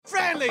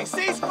Stanley,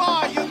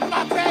 ceasefire, you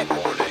nuthead!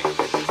 Warning.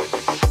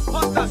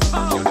 What the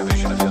fuck? Your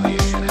division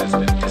affiliation has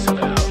been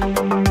disavowed.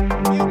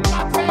 You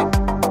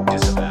nuthead!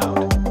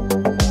 Disavowed.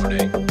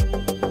 Warning.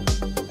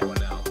 You are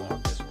now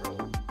marked as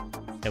rogue.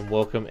 And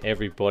welcome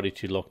everybody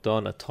to Locked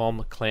On, a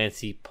Tom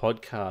Clancy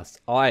podcast.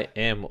 I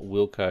am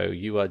Wilco.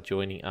 You are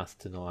joining us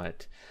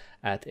tonight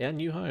at our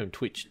new home,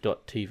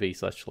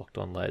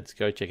 twitch.tv/LockedOnLads.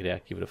 Go check it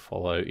out, give it a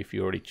follow. If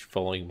you're already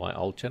following my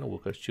old channel,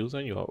 Wilco's Chill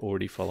Zone, you are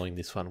already following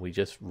this one. We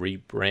just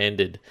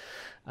rebranded.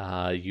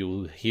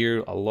 You'll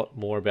hear a lot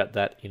more about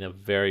that in a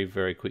very,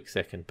 very quick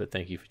second, but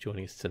thank you for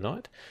joining us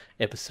tonight.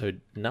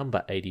 Episode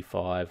number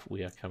 85.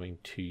 We are coming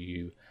to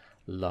you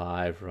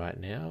live right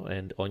now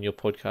and on your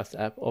podcast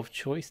app of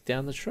choice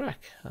down the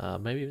track.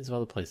 Maybe even some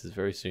other places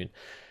very soon.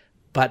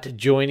 But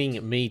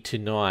joining me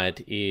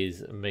tonight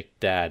is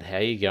McDad. How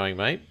you going,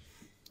 mate?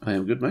 I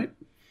am good, mate.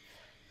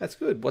 That's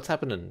good. What's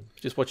happening?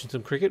 Just watching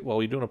some cricket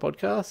while you're doing a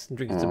podcast and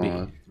drinking some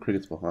beer?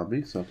 Cricket's behind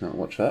me, so I can't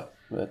watch that.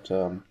 But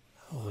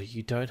Oh,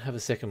 you don't have a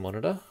second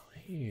monitor?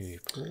 You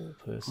poor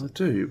I person.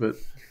 do, but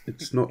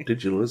it's not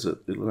digital, is it?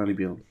 It'll only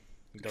be on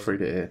free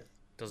to air.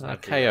 Doesn't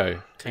have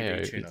KO.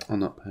 TV tuner. I'm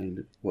not paying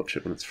to watch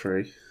it when it's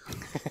free.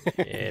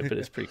 Yeah, but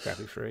it's pretty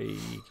crappy free.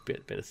 You can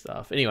get better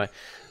stuff. Anyway,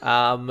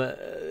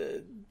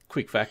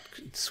 quick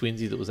fact,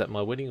 Swinsy that was at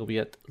my wedding will be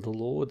at the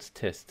Lord's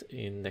Test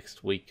in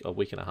next week, a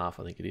week and a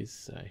half, I think it is.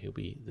 So he'll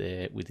be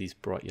there with his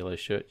bright yellow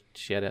shirt.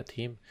 Shout out to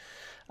him.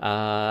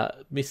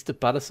 Mr.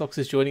 Buttersocks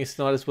is joining us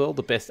tonight as well,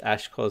 the best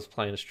Ash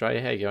cosplay in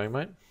Australia. How you going,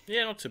 mate?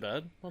 Yeah, not too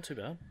bad. Not too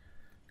bad.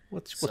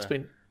 What's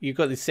been... You've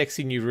got this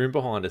sexy new room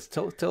behind us.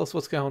 Tell us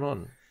what's going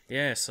on.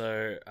 Yeah,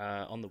 so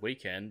on the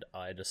weekend,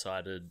 I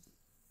decided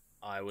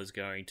I was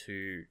going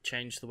to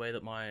change the way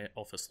that my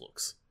office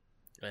looks.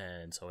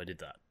 And so I did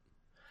that.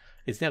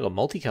 It's now got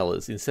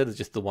multicolours instead of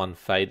just the one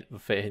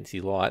fancy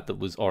light that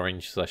was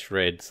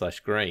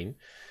orange/red/green.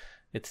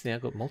 It's now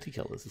got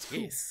multicolours. It's cool.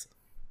 Yes.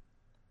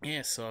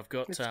 Yeah, so I've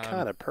got... It's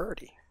kind of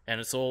pretty. And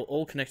it's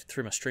all connected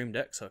through my Stream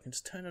Deck, so I can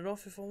just turn it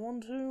off if I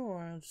want to,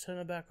 or turn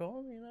it back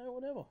on,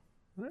 whatever.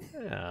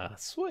 Ah,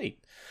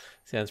 sweet.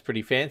 Sounds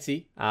pretty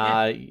fancy.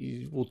 Yeah.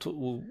 We'll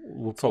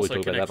probably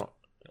talk about that.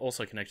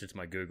 Also connected to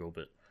my Google,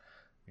 but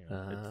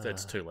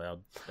that's too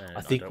loud. And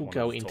I think don't we'll want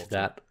go to into talk to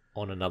that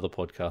on another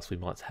podcast we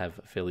might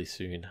have fairly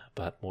soon,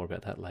 but more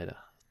about that later.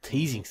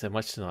 Teasing so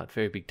much tonight.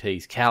 Very big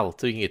tease. Cal,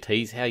 doing a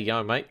tease. How you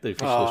going, mate? The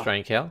official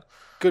Australian Cal.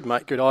 Good,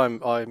 mate. Good.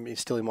 I'm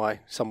still in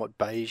my somewhat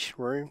beige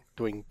room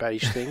doing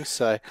beige things.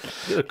 So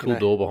You've got a cool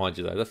door behind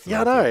you, though. That's the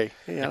yeah, I nice know. thing.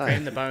 Yeah, I know.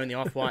 Cream, the bone, the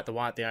off-white, the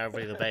white, the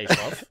ivory, the beige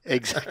off.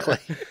 Exactly.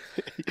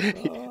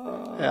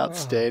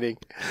 Outstanding.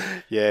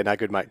 Yeah, no,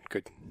 good, mate.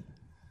 Good.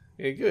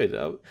 Yeah,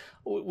 good.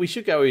 We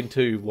should go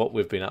into what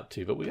we've been up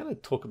to, but we're going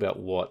to talk about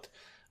what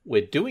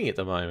we're doing at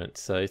the moment.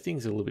 So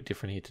things are a little bit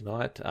different here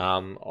tonight.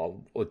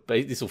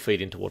 This will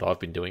feed into what I've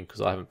been doing because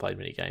I haven't played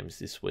many games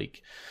this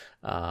week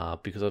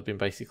because I've been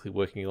basically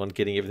working on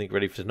getting everything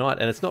ready for tonight.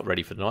 And it's not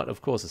ready for tonight,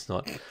 of course it's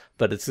not,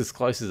 but it's as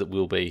close as it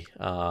will be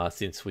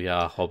since we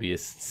are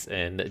hobbyists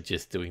and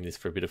just doing this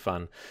for a bit of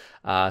fun.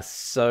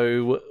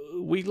 So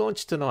we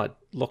launched tonight,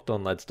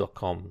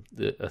 lockedonlads.com,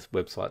 the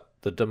website,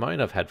 the domain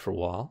I've had for a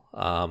while.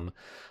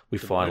 We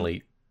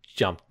finally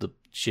jumped the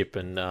ship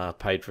and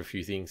paid for a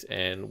few things,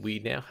 and we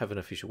now have an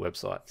official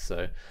website.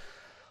 So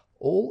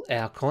all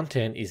our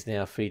content is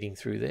now feeding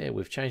through there.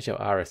 We've changed our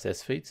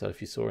RSS feed, so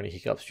if you saw any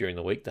hiccups during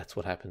the week, that's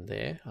what happened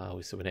there.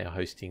 We're now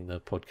hosting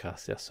the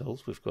podcast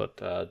ourselves. We've got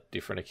a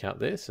different account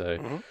there,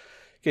 so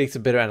getting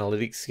some better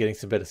analytics, getting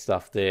some better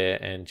stuff there,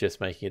 and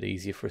just making it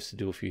easier for us to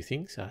do a few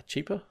things.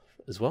 Cheaper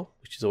as well,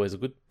 which is always a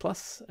good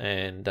plus,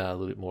 and a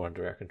little bit more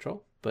under our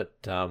control.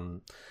 But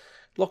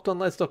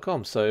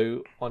LockedOnLads.com.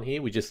 So on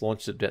here, we just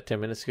launched it about 10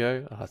 minutes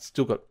ago. It's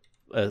still got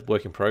a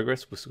work in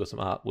progress. We've still got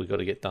some art we've got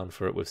to get done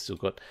for it. We've still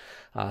got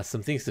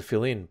some things to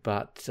fill in.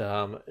 But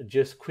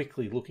just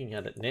quickly looking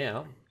at it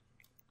now,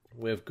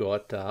 we've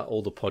got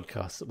all the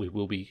podcasts that we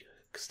will be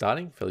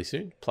starting fairly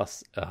soon,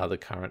 plus the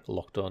current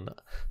Locked On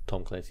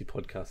Tom Clancy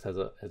podcast has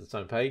its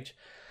own page.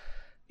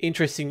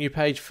 Interesting new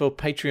page for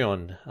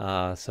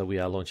Patreon. So we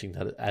are launching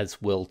that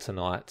as well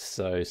tonight.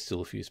 So still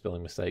a few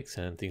spelling mistakes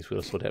and things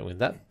we'll sort out with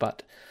that.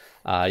 But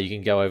you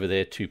can go over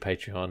there to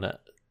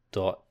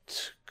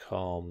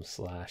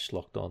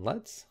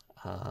patreon.com/lockedonlads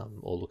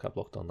or look up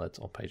Locked On Lads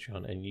on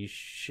Patreon and you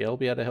shall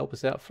be able to help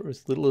us out for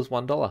as little as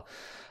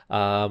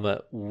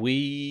 $1.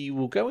 We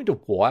will go into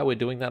why we're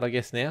doing that, I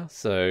guess, now.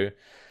 So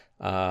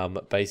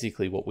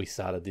basically what we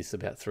started this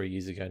about 3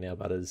 years ago now,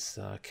 Butters,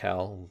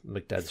 Cal,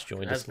 McDad's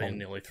joined us. It has been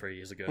nearly 3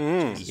 years ago.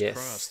 Jesus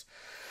Yes.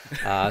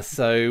 Christ.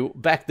 So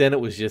back then it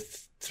was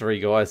just three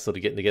guys sort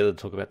of getting together to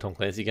talk about Tom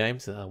Clancy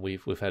games.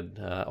 We've had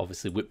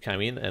obviously Whip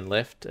came in and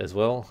left as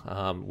well.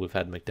 We've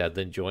had McDad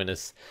then join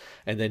us,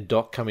 and then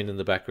Doc come in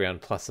the background,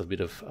 plus a bit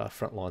of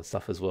frontline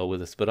stuff as well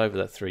with us. But over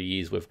that 3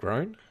 years, we've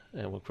grown,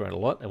 and we've grown a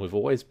lot, and we've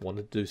always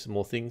wanted to do some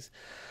more things.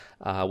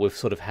 We've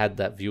sort of had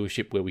that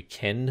viewership where we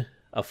can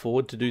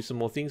afford to do some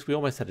more things. We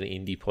almost had an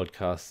indie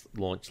podcast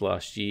launch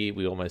last year.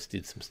 We almost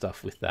did some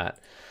stuff with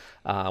that.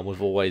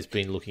 We've always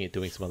been looking at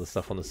doing some other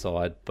stuff on the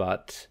side,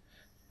 but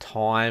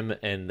time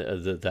and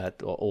that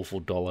awful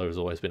dollar has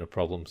always been a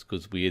problem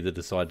because we either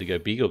decide to go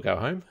big or go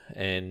home,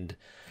 and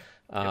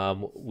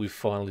we've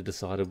finally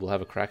decided we'll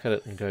have a crack at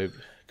it and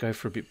go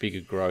for a bit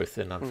bigger growth,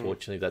 and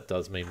unfortunately that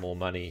does mean more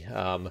money.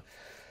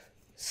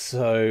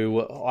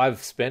 So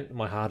I've spent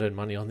my hard-earned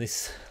money on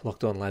this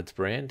Locked On Lads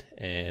brand,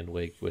 and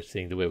we're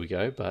seeing to where we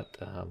go, but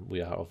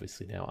we are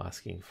obviously now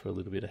asking for a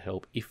little bit of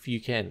help if you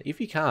can. If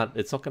you can't,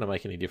 it's not going to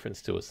make any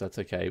difference to us. That's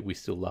okay. We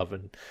still love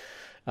and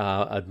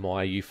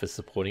admire you for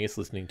supporting us,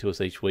 listening to us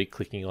each week,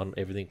 clicking on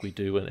everything we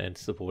do and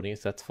supporting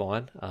us. That's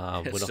fine.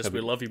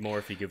 We love you more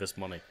if you give us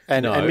money.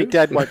 And No.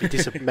 McDad won't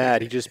be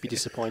mad. He'd just be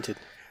disappointed.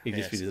 You'd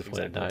just be Yes,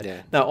 disappointed. exactly. No.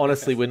 Yeah. No,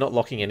 honestly, we're not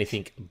locking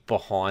anything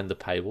behind the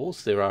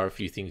paywalls. There are a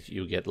few things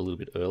you'll get a little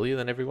bit earlier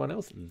than everyone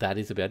else. That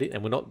is about it.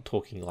 And we're not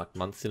talking like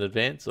months in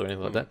advance or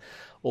anything like that.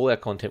 All our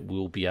content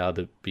will be able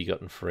to be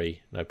gotten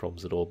free, no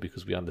problems at all,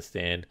 because we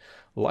understand,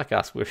 like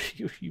us,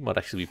 you might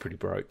actually be pretty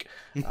broke.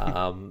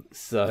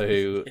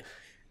 So,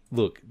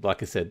 look,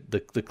 like I said,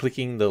 the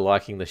clicking, the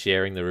liking, the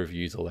sharing, the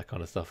reviews, all that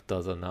kind of stuff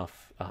does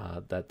enough.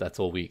 That's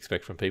all we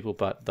expect from people.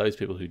 But those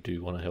people who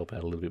do want to help out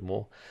a little bit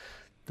more,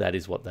 that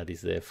is what that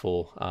is there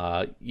for.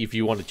 If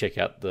you want to check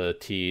out the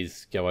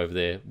tiers, go over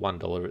there.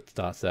 $1 it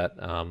starts at,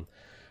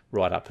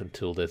 right up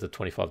until there's a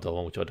 $25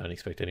 one, which I don't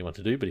expect anyone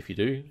to do. But if you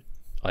do,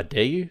 I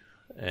dare you.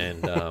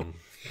 And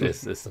there's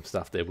some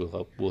stuff there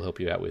we'll help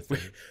you out with.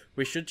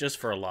 We should just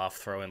for a laugh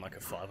throw in like a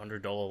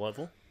 $500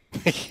 level.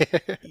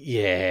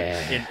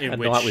 Yeah, In a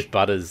which- night with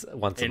Butters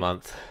once a in-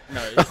 month.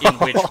 No, in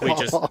which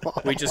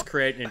we just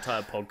create an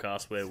entire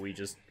podcast where we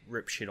just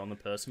rip shit on the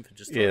person for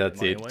just Yeah, throwing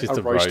that's money it. away. Just A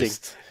a roasting.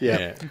 roast.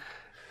 Yeah.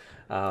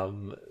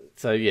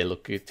 So yeah,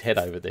 look, head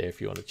over there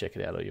if you want to check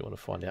it out or you want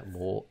to find out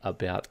more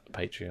about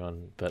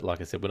Patreon. But like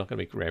I said, we're not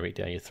going to be ramming it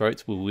down your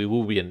throats. We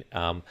will be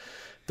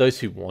those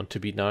who want to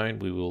be known.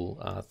 We will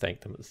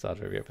thank them at the start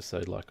of every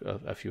episode, like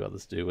a few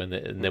others do, and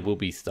there will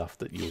be stuff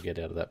that you'll get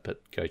out of that.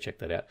 But go check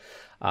that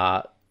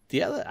out.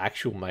 The other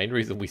actual main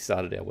reason we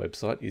started our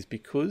website is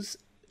because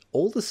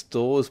all the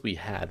stores we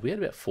had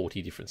about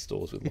 40 different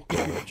stores with Locked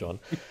On merch on.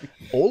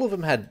 All of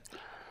them had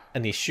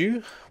an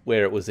issue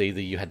where it was either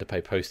you had to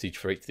pay postage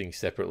for each thing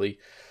separately.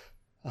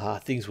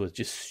 Things were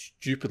just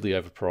stupidly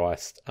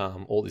overpriced.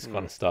 All this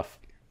kind of stuff.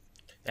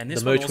 And this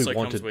the one merch we also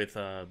comes wanted- with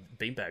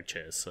beanbag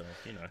chairs, so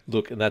you know.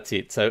 Look, and that's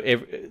it. So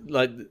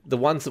like the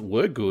ones that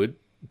were good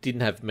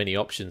didn't have many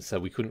options, so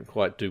we couldn't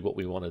quite do what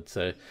we wanted.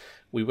 So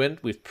we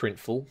went with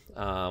Printful,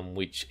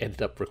 which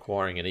ended up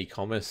requiring an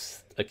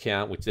e-commerce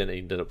account, which then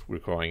ended up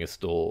requiring a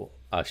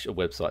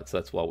website. So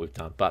that's what we've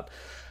done. But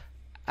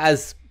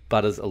as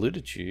Butters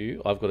alluded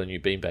to, I've got a new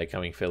beanbag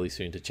coming fairly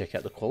soon to check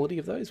out the quality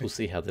of those. We'll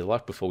see how they're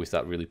like before we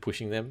start really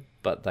pushing them.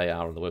 But they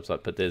are on the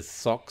website. But there's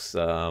socks,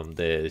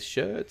 there's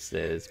shirts,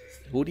 there's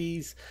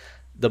hoodies.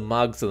 The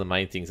mugs are the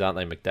main things, aren't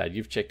they, McDad?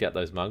 You've checked out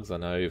those mugs, I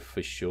know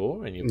for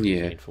sure, and you're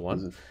Yeah, keen for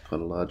one. there's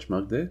quite a large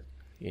mug there.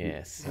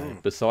 Yes.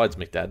 Besides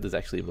McDad, there's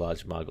actually a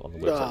large mug on the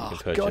website you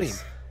can purchase. got him.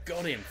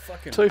 Got him,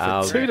 fucking 2 for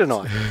Um, 2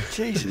 tonight.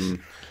 Jesus.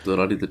 Thought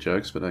I did the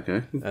jokes, but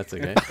okay. That's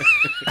okay.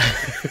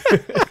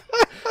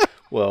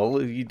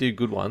 Well, you do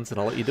good ones, and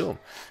I'll let you do them.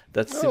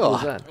 That's simple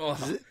as that. Oh,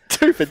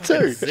 2 for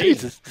 2.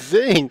 Jesus.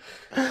 Zing.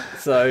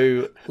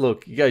 So,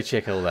 look, you go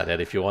check all that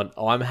out if you want.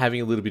 I'm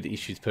having a little bit of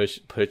issues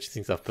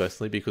purchasing stuff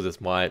personally because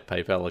it's my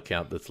PayPal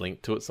account that's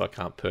linked to it, so I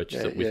can't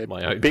purchase it with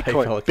my own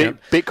PayPal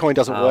account. Bitcoin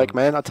doesn't work,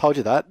 man. I told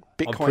you that.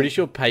 Bitcoin. I'm pretty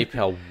sure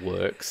PayPal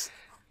works,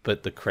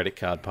 but the credit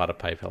card part of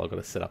PayPal I've got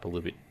to set up a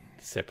little bit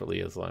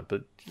separately as well.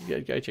 But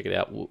go check it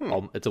out.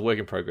 It's a work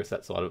in progress,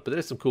 that side of it. But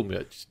there's some cool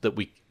merch that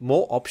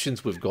more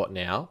options we've got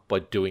now by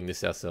doing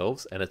this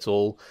ourselves, and it's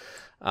all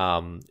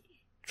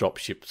drop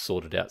ship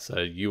sorted out. So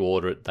you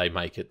order it, they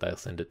make it, they'll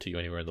send it to you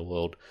anywhere in the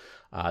world.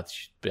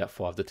 It's about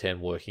 5 to 10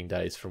 working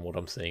days from what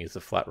I'm seeing is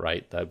a flat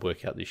rate. They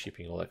work out the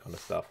shipping, all that kind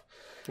of stuff.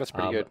 That's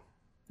pretty good.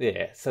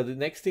 Yeah, so the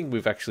next thing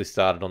we've actually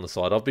started on the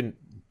side, I've been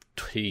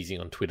teasing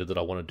on Twitter that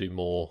I want to do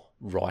more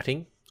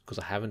writing because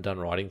I haven't done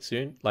writing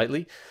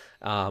lately.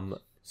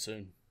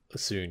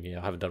 Soon, yeah.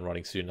 I haven't done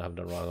writing soon. I haven't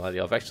done writing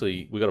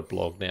lately. We've got a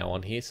blog now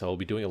on here, so I'll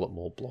be doing a lot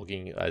more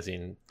blogging, as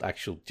in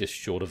actual just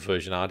shorter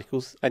version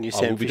articles. And you I will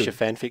Sam be Fisher doing-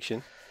 fan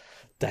fiction.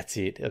 That's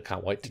it. I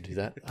can't wait to do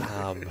that.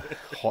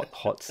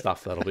 Hot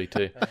stuff that'll be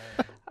too.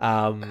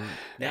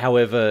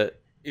 However,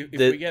 if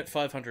The- we get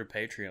 500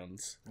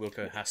 Patreons,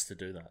 Wilco has to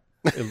do that.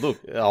 look,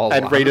 I'll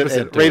And read 100%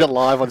 it do read it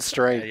live on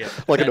stream, Yeah, yeah.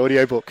 like an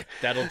audiobook.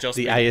 That'll just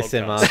the be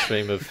ASMR podcast.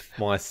 stream of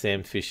my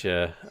Sam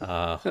Fisher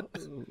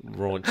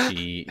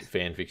raunchy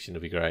fan fiction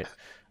will be great.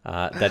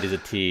 That is a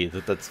tier.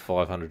 That's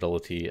 $500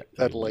 tier.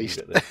 At We'll least.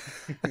 get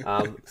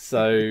there.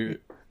 So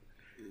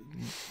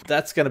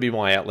that's going to be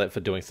my outlet for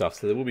doing stuff.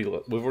 So there will be.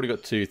 We've already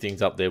got 2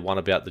 things up there. One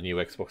about the new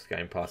Xbox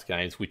Game Pass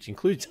games, which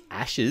includes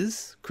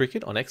Ashes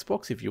cricket on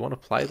Xbox. If you want to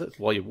play that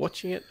while you're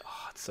watching it,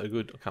 it's so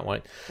good. I can't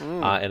wait.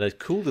 And a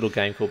cool little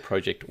game called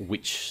Project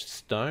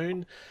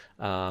Witchstone,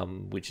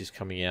 which is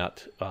coming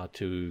out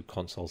to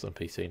consoles and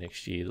PC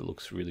next year. That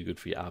looks really good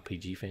for your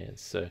RPG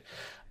fans. So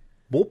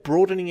more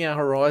broadening our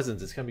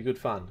horizons. It's going to be good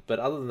fun. But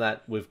other than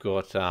that, we've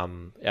got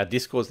our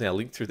Discord's now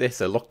linked through there.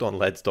 So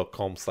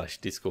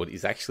lockedonlads.com/Discord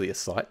is actually a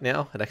site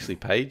now, an actually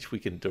page we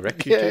can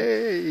direct you to.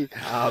 Yay!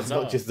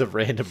 Not just a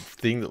random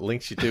thing that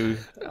links you to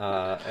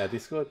our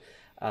Discord.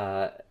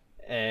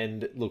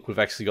 And look, we've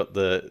actually got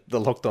the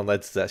Locked On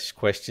Lads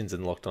questions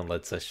and Locked On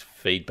Lads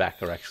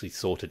feedback are actually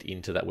sorted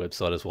into that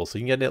website as well. So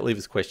you can leave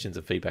us questions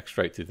and feedback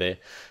straight through there.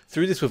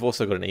 Through this, we've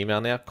also got an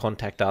email now.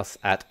 Contact us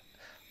at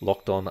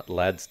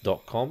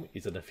lockedonlads.com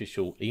is an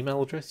official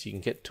email address. You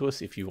can get to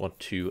us if you want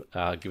to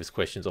give us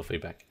questions or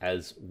feedback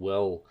as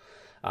well.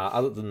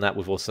 Other than that,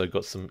 we've also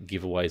got some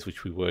giveaways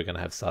which we were going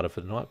to have started for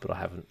tonight, but I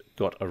haven't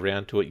got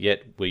around to it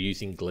yet. We're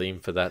using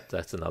Gleam for that.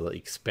 That's another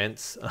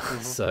expense.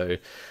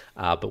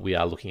 But we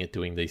are looking at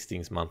doing these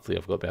things monthly.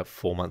 I've got about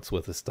 4 months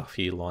worth of stuff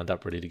here lined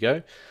up, ready to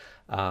go.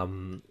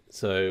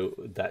 So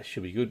that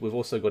should be good. We've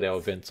also got our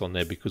events on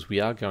there because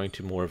we are going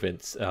to more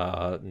events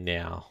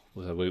now.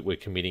 So we're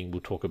committing.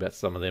 We'll talk about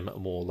some of them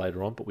more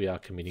later on, but we are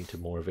committing to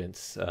more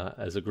events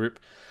as a group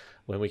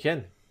when we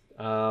can.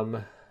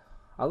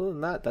 Other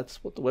than that,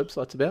 that's what the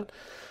website's about.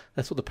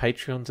 That's what the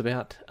Patreon's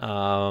about.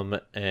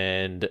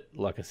 And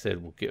like I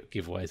said, we'll get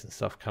giveaways and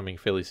stuff coming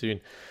fairly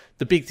soon.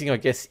 The big thing, I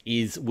guess,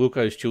 is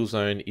Wilco's Chill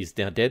Zone is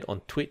now dead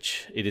on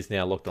Twitch. It is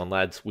now Locked On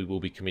Lads. We will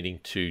be committing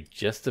to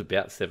just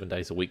about 7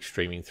 days a week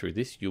streaming through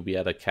this. You'll be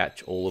able to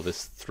catch all of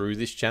us through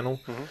this channel.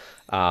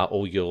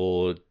 All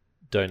your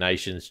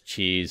donations,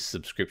 cheers,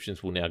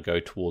 subscriptions will now go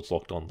towards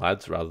Locked On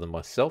Lads rather than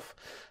myself.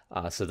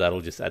 So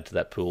that'll just add to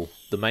that pool.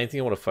 The main thing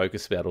I want to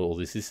focus about all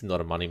this is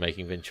not a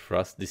money-making venture for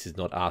us. This is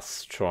not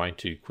us trying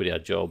to quit our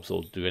jobs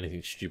or do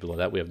anything stupid like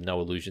that. We have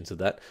no illusions of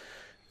that.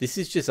 This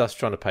is just us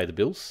trying to pay the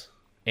bills.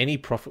 Any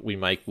profit we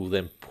make will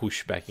then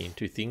push back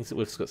into things that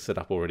we've got set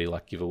up already,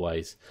 like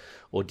giveaways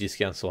or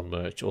discounts on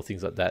merch or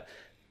things like that.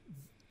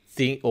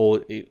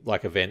 Or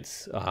like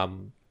events, a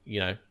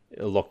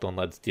Locked On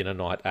Lads dinner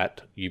night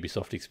at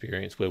Ubisoft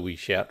Experience where we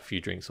shout a few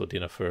drinks or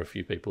dinner for a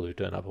few people who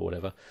turn up or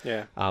whatever.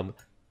 Yeah.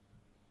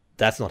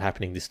 That's not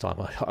happening this time,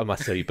 I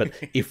must tell you. But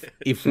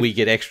if we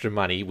get extra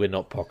money, we're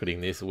not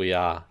pocketing this. We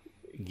are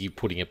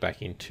putting it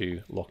back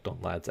into Locked On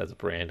Lads as a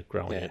brand,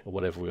 growing it or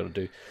whatever we've got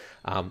to do.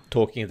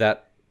 Talking of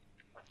that,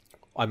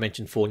 I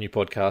mentioned 4 new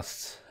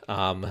podcasts,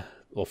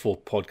 or 4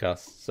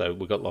 podcasts. So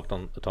we've got Locked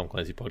On, the Tom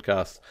Clancy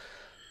podcast,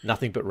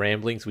 Nothing But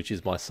Ramblings, which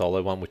is my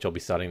solo one, which I'll be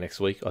starting next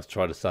week. I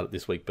tried to start it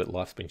this week, but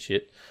life's been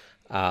shit.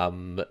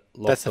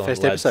 That's the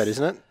first episode,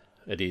 isn't it?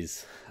 It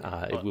is.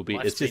 It will be.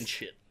 Life's It's been just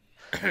shit.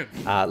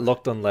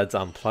 Locked On Lads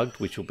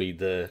Unplugged, which will be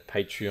the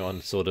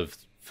Patreon sort of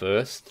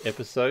first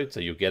episode, so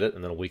you'll get it,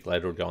 and then a week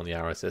later it'll go on the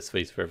RSS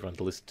feeds for everyone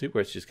to listen to,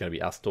 where it's just going to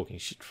be us talking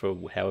shit for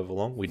however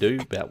long we do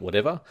about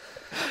whatever.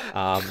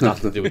 Nothing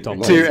to do with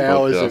Tom. 2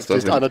 hours of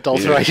just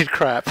unadulterated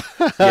crap.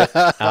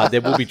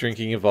 There will be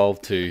drinking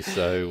involved too,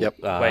 so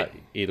Wait,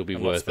 it'll be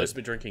I'm not worth supposed it.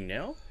 to be drinking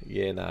now?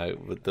 Yeah, no,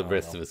 but the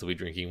rest of us will be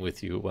drinking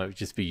with you. It won't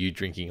just be you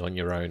drinking on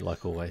your own,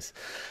 like always.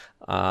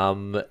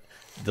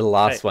 The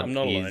last one I'm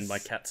not is... alone. My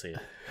cat's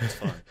here. It's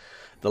fine.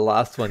 The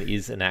last one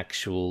is an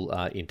actual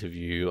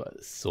interview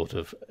sort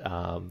of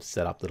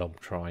setup that I'm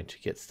trying to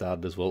get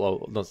started as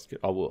well.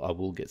 I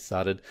will get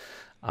started.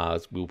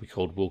 It will be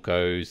called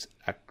Wilco's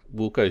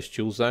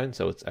Chill Zone.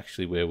 So it's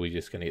actually where we're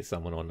just going to get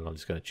someone on and I'm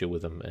just going to chill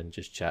with them and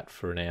just chat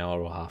for an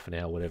hour or half an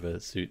hour, whatever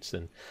suits.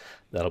 And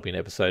that'll be an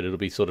episode. It'll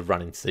be sort of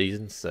running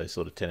seasons. So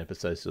sort of 10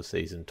 episodes to a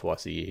season,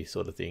 twice a year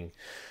sort of thing.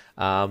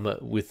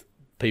 With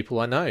people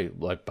I know,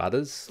 like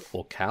Butters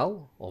or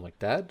Cal or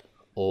McDad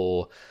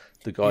or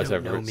the guys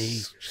over at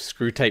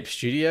Screw Tape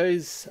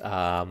Studios,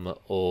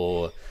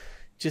 or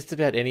just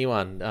about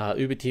anyone.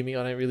 Uber Timmy,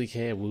 I don't really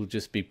care. We'll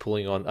just be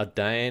pulling on a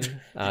Dan.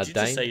 Did you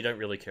just say you don't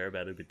really care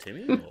about Uber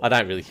Timmy? Or? I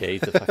don't really care.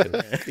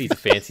 He's a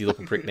fancy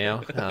looking prick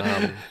now.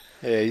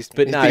 He's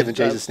bigger than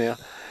Jesus now.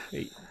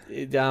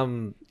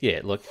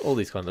 Look, all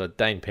these kinds of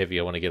Dane Pevy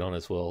I want to get on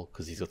as well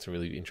because he's got some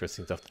really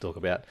interesting stuff to talk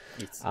about.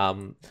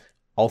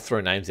 I'll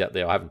throw names out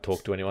there. I haven't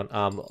talked to anyone.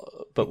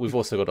 But we've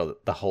also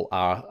got the whole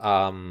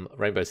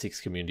Rainbow Six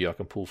community I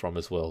can pull from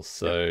as well.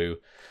 So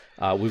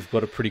we've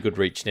got a pretty good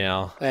reach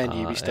now. And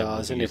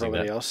Ubistars and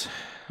everybody else.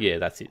 Yeah,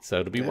 that's it. So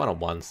it'll be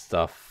one-on-one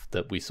stuff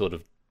that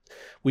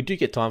we do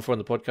get time for on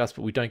the podcast,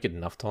 but we don't get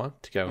enough time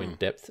to go in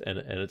depth, and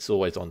it's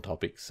always on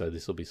topic. So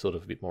this will be sort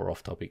of a bit more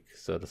off-topic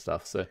sort of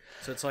stuff. So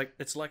it's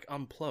like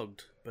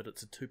Unplugged, but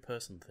it's a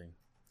 2-person thing.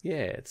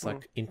 Yeah, it's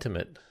like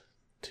intimate.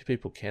 2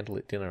 people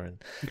candlelit dinner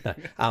and no.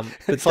 But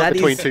it's like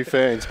between 2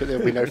 ferns, but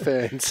there'll be no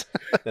ferns.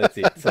 That's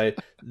it. So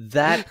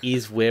that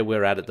is where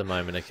we're at the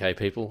moment, okay,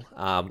 people.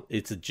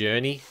 It's a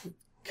journey.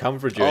 Come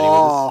for a journey with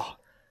us.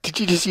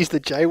 Did you just use the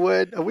J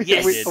word? Are we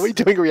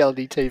doing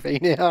reality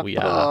TV now? We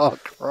are. Oh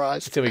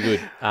Christ! It's gonna be good.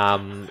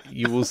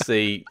 You will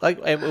see.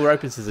 And we're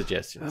open to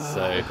suggestions.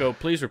 So Go,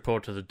 please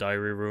report to the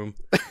diary room.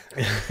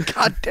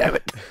 God damn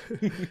it!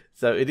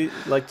 So it is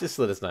just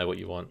let us know what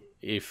you want.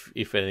 If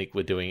anything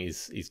we're doing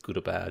is good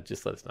or bad,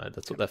 just let us know.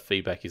 That's what that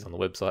feedback is on the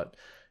website.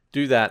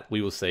 Do that,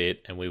 we will see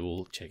it and we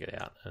will check it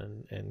out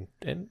and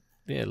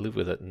live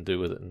with it and do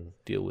with it and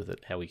deal with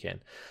it how we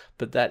can.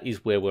 But that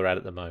is where we're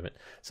at the moment.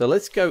 So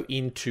let's go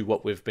into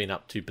what we've been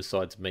up to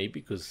besides me,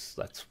 because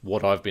that's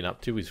what I've been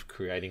up to, is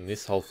creating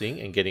this whole thing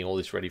and getting all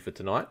this ready for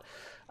tonight.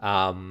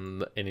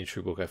 And in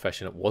true Wilco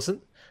fashion, it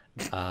wasn't.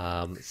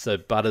 So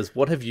Butters,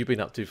 what have you been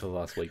up to for the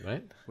last week,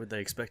 mate? Would they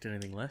expect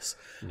anything less?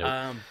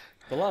 Nope.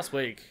 The last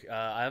week,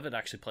 I haven't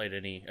actually played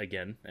any.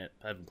 Again,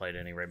 I haven't played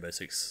any Rainbow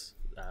Six,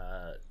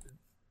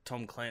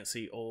 Tom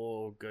Clancy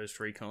or Ghost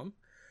Recon.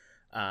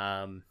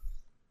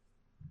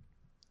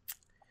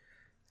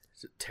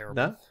 Is it terrible?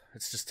 No?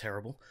 It's just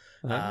terrible.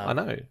 I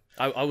know.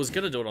 I was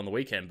gonna do it on the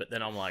weekend, but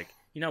then I'm like,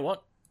 you know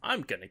what?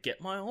 I'm gonna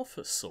get my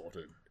office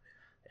sorted.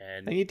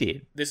 And you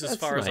did. This is as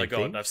That's far the as I main got,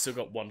 thing. and I've still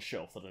got one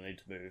shelf that I need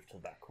to move to the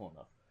back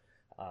corner.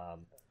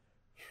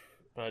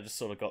 But I just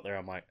sort of got there,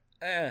 I'm like,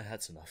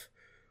 that's enough.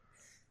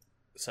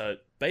 So,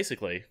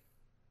 basically,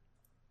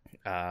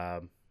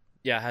 I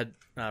had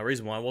a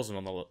reason why I wasn't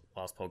on the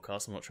last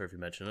podcast, I'm not sure if you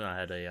mentioned it, I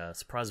had a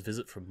surprise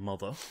visit from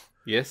Mother.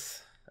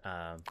 Yes.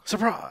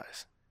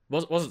 Surprise!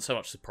 Wasn't so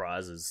much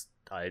surprise as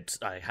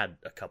I had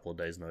a couple of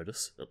days'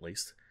 notice, at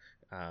least.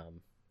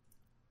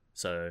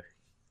 So,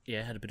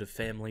 yeah, had a bit of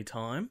family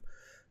time.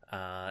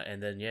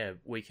 And then,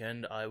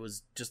 weekend, I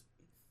was just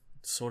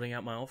sorting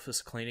out my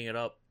office, cleaning it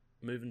up,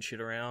 moving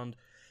shit around.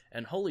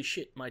 And holy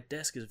shit, my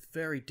desk is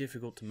very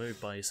difficult to move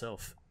by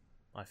yourself,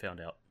 I found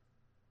out.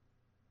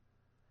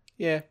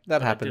 Yeah, that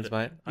But I happens, did it.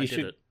 mate. I You did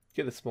should it.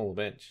 get a smaller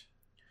bench.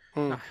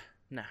 Mm.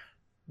 Nah.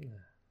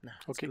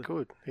 It's Okay,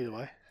 good. Either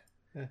way.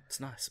 It's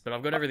nice. But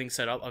I've got everything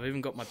set up. I've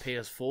even got my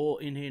PS4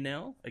 in here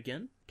now,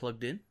 again,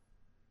 plugged in,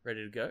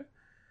 ready to go.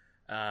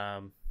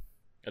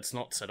 It's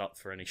not set up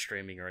for any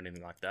streaming or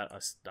anything like that.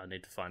 I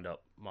need to find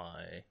up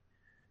my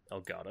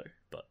Elgato,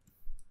 but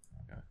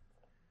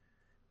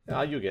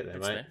You'll get there,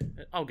 it's mate.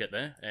 there. I'll get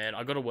there. And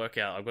I've got to work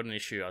out. I've got an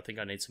issue. I think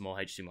I need some more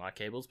HDMI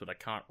cables, but I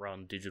can't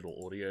run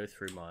digital audio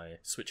through my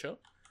switcher.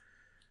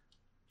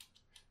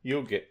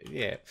 You'll get,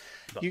 yeah.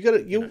 But, You got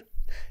to, you know.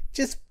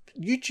 just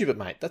YouTube it,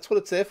 mate. That's what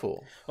it's there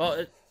for.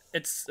 Well,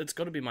 it's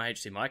got to be my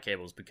HDMI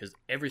cables because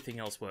everything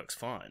else works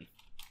fine.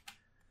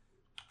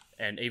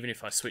 And even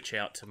if I switch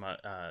out to my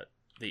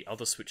the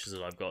other switches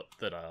that I've got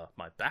that are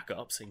my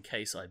backups in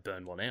case I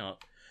burn one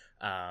out,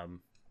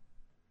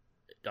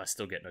 I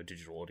still get no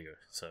digital audio.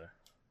 So,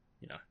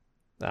 you know.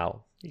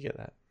 No, you get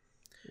that.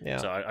 Yeah.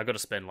 So I got to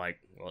spend like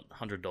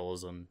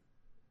 $100 on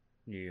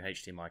new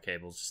HDMI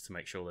cables just to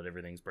make sure that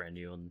everything's brand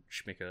new and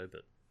schmicko.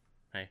 But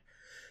hey,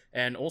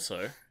 and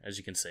also as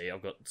you can see,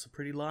 I've got some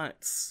pretty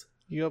lights.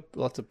 You got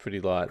lots of pretty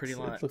lights. Pretty It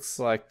lights. looks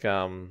like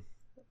I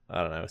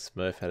don't know, a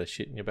Smurf had a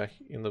shit in your back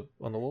on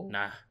the wall.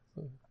 Nah.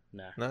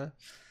 No.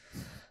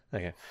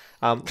 Okay.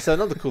 So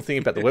another cool thing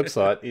about the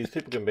website is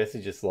people can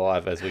message us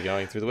live as we're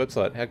going through the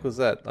website. How cool is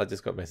that? I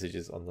just got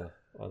messages on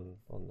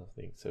the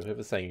thing. So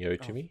whoever's saying yo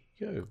to me,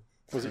 yo.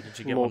 Was So it did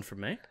you get more, one from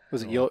me?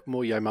 Was it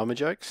more Yo Mama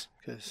jokes?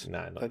 Because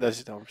No, not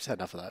those, I've just had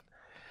enough of that.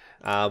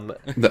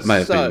 That may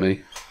have So- been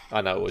me. I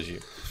know it was you.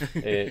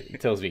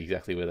 It tells me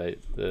exactly where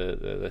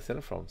they sent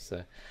it from.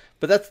 So,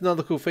 but that's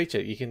another cool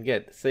feature you can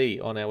see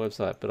on our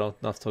website. But I'll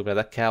not talk about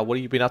that. Cal, what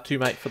have you been up to,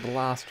 mate, for the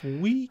last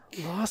week?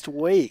 Last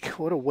week,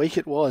 what a week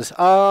it was.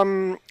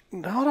 Not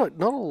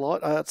a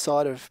lot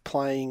outside of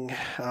playing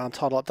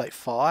Title Update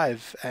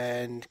 5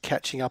 and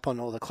catching up on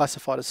all the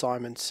classified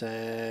assignments,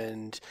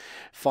 and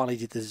finally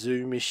did the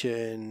zoo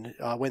mission.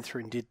 I went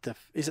through and did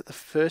it's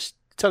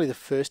only the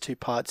first two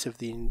parts of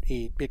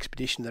the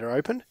expedition that are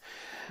open.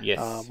 Yes.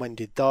 Went and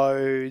did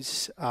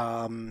those.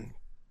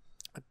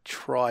 I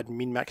tried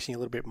min-maxing a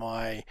little bit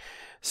my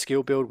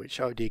skill build, which,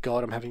 oh dear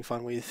God, I'm having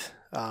fun with.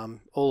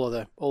 All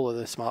of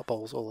the smart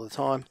balls all the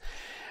time.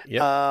 Yep.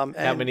 How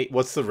How many?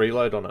 What's the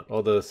reload on it?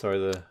 Or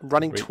the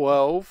running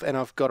 12, and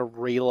I've got to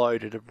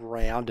reload at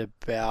around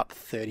about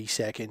 30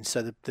 seconds.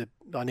 So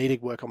I need to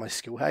work on my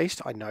skill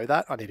haste. I know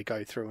that. I need to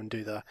go through and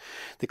do the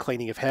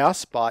cleaning of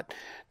house, but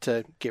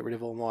to get rid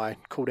of all my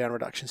cooldown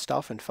reduction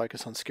stuff and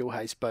focus on skill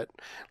haste. But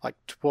like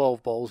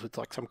 12 balls with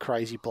like some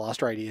crazy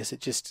blast radius, it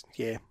just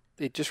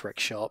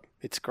wrecks shop.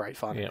 It's great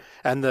fun. Yeah,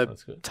 And the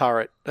that's good.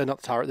 turret,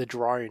 not the turret, the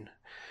drone.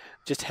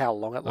 Just how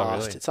long it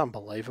lasts, really? It's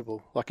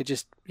unbelievable. Like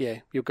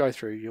you'll go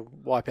through, you'll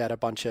wipe out a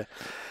bunch of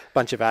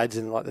ads,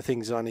 and like the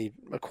thing's only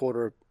a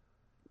quarter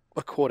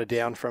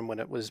down from when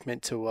it was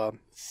meant to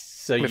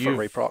So with a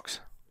reprox.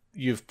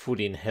 you've put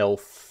in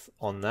health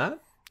on that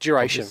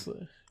Duration.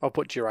 obviously. I'll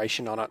put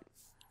duration on it,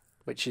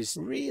 which is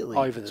Really?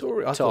 over It's the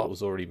I thought top. it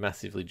was already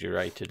massively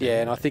durated. Yeah,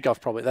 and I anyway.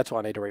 think that's why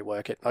I need to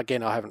rework it.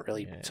 Again, I haven't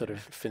really sort of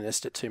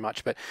finessed it too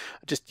much, but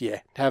just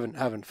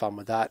having fun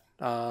with that.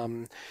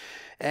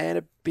 And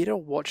a bit of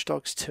Watch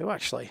Dogs 2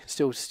 actually.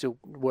 Still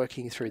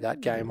working through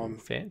that game. I'm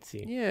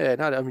fancy. Yeah,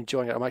 no, I'm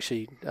enjoying it. I'm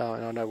actually,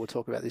 and I know we'll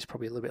talk about this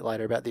probably a little bit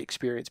later about the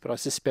experience, but I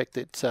suspect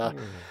that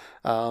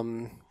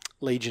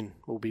Legion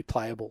will be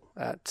playable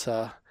at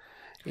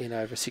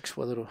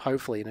over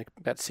hopefully in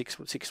about six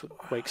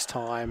weeks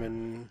time,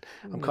 and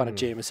I'm kind of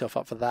gearing myself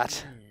up for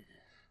that.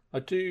 I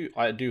do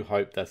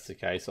hope that's the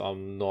case.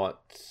 I'm not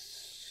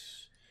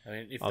I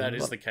mean, if I'm that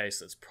is not- the case,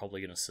 that's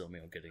probably going to sell me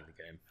on getting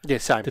the game. Yeah,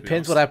 same.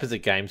 Depends what happens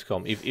at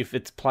Gamescom. If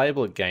it's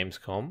playable at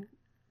Gamescom,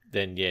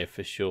 then yeah,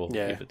 for sure.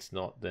 Yeah. If it's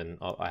not, then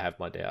I have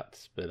my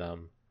doubts. But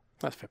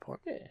That's a fair point.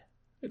 yeah,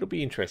 it'll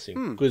be interesting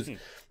Hmm. because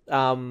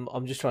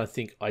I'm just trying to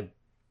think.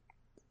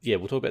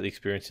 We'll talk about the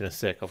experience in a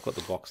sec. I've got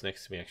the box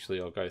next to me.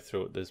 Actually, I'll go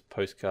through it. There's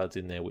postcards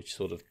in there which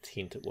sort of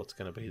hint at what's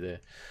going to be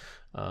there.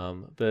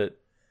 But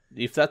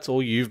if that's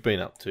all you've been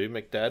up to,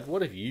 McDad,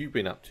 what have you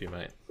been up to,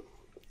 mate?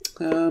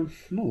 Not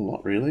a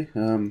lot really.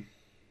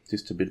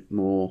 Just a bit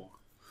more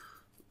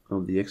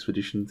of the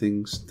expedition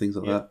things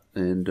like Yeah. that,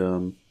 and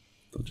I'm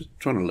just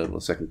trying to level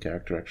a second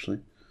character actually,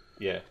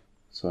 Yeah.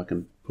 so I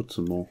can put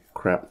some more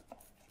crap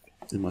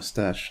in my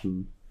stash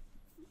and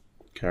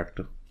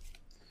character.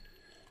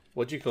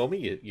 What'd you call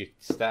me? Your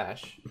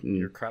stash.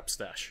 Your crap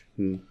stash.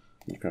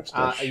 Crap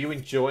stash. Are you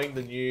enjoying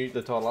the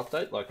title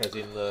update? Like, as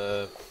in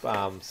the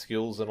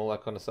skills and all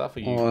that kind of stuff?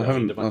 Are you I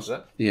haven't. into much of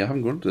that? Yeah, I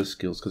haven't gone to the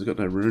skills because I've got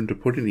no room to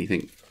put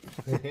anything.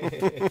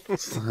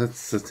 So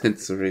that's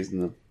the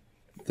reason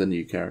the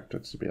new character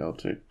to be able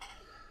to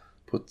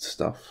put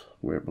stuff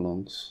where it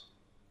belongs.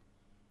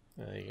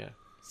 There you go.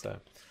 So,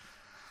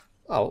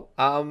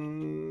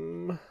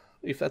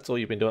 if that's all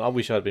you've been doing, I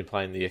wish I'd been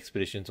playing the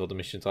expeditions or the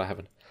missions. I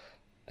haven't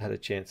had a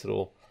chance at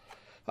all.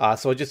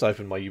 So I just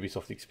opened my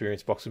Ubisoft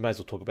Experience box. We may as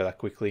well talk about that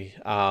quickly.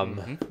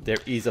 There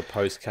is a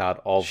postcard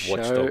of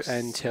Watch Show Dogs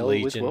and tell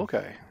with Legion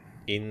Wilco.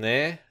 in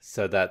there,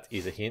 so that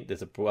is a hint.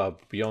 There's a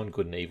Beyond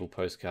Good and Evil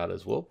postcard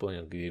as well.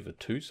 Beyond Good and Evil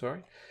 2,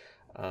 sorry.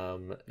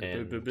 And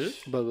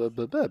Blah, blah, blah,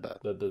 blah, blah.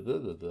 blah, blah, blah,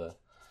 blah, blah.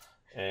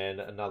 And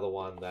another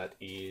one that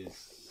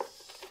is,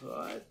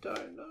 I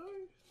don't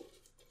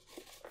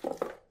know.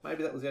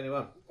 Maybe that was the only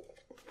one.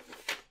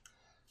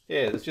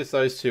 Yeah, it's just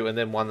those two, and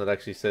then one that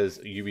actually says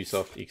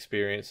Ubisoft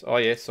Experience. Oh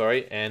yeah,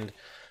 sorry, and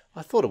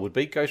I thought it would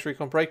be Ghost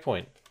Recon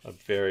Breakpoint, a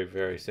very,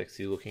 very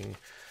sexy looking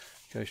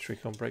Ghost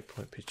Recon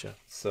Breakpoint picture.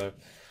 So,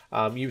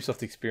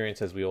 Ubisoft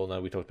Experience, as we all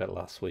know, we talked about it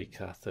last week,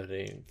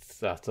 14th,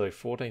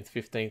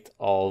 15th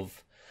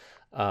of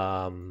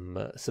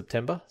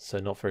September, so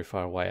not very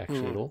far away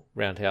actually at all.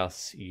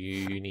 Roundhouse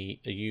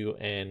UNSW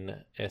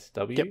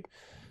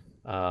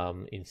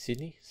in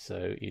Sydney.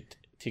 So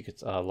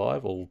tickets are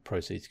live. All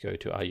proceeds go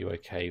to Are You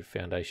OK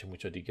Foundation,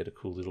 which I did get a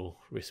cool little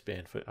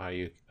wristband for Are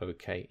You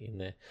OK in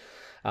there.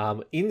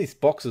 In this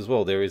box as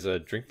well, there is a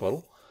drink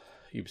bottle,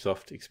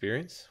 Ubisoft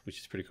Experience, which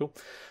is pretty cool.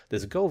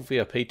 There's a gold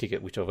VIP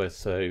ticket, which I've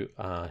also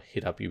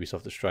hit up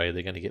Ubisoft Australia.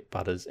 They're going to get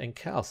Butters and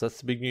Cal. So that's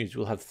the big news.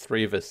 We'll have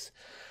three of us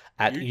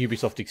at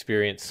Ubisoft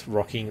Experience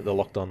rocking the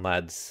Locked On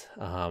Lads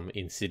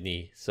in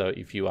Sydney. So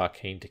if you are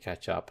keen to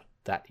catch up,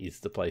 that is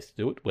the place to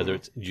do it. Whether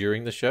it's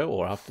during the show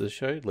or after the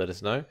show, let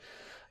us know.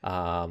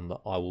 I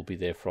will be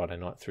there Friday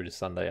night through to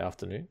Sunday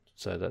afternoon,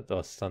 so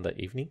that's Sunday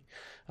evening.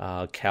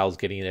 Cal's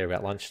getting there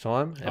about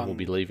lunchtime, and we'll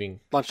be leaving.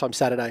 Lunchtime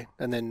Saturday,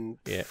 and then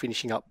Yeah.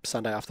 finishing up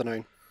Sunday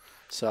afternoon.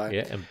 So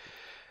Yeah, and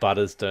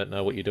Butters don't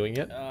know what you're doing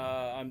yet.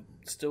 I'm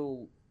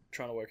still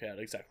trying to work out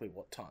exactly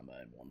what time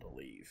I want to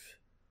leave,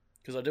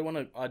 because I do want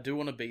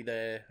to be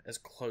there as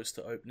close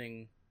to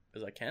opening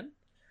as I can,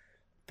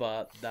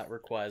 but that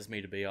requires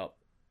me to be up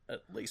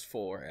at least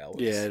 4 hours.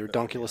 yeah,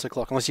 ridiculous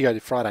o'clock unless you go to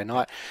Friday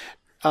night.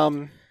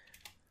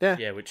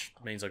 Yeah, which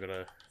means I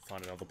gotta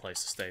find another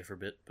place to stay for a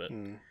bit. But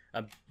I'm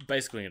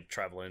basically gonna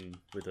travel in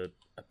with a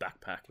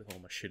backpack with all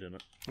my shit in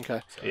it.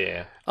 Okay.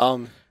 Yeah,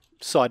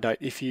 Side note: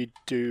 if you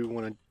do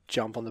want to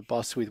jump on the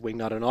bus with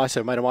Wingnut and I,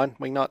 so a mate of mine,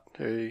 Wingnut,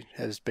 who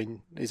is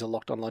a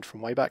Locked On lad from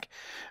way back,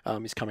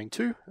 is coming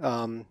too.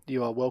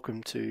 You are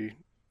welcome to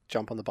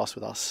jump on the bus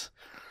with us,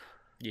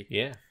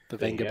 yeah. the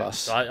There you Venga go. bus.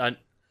 So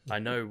I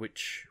know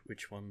which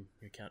one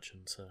you're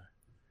catching. So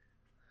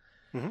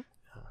It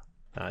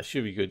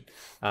should be good.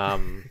 I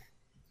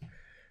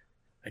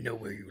know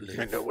where you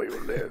live. where you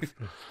live.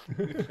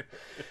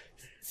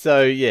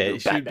 So yeah, it You're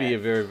should be Batman. a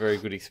very, very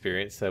good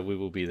experience. So we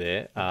will be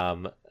there.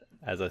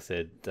 As I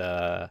said,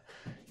 it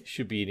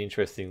should be an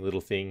interesting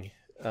little thing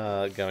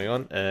going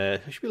on.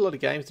 There should be a lot of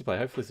games to play.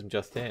 Hopefully, some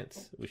Just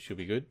Dance, which should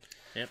be good.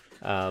 Yep.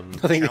 I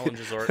think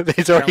Challenges are-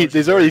 there's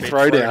challenges already been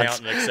thrown throwdowns. out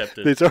and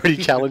accepted. There's already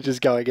challenges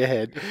going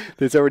ahead.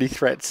 There's already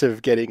threats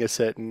of getting a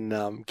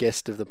certain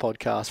guest of the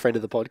podcast, friend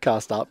of the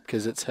podcast, up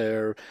because it's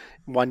her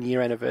 1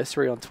 year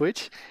anniversary on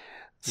Twitch.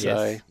 So,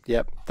 Yes.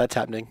 yep, that's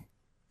happening.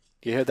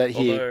 You heard that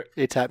here. Although-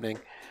 It's happening.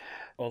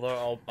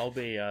 Although I'll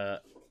be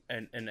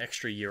an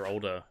extra year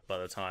older by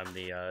the time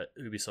the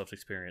Ubisoft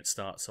Experience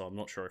starts, so I'm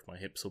not sure if my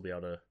hips will be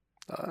able to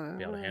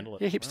handle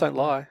it. Your hips don't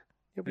lie.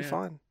 You'll be Yeah.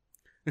 fine.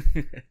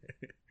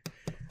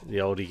 The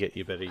older you get,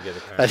 you better get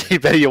it. You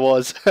bet you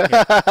was.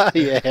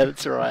 Yeah,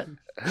 that's right.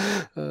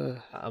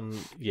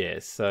 Yeah,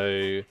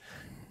 so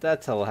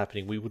that's all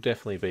happening. We will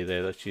definitely be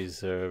there, which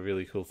is a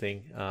really cool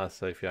thing.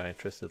 So if you are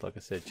interested, like I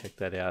said, check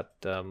that out.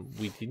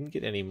 We didn't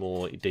get any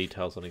more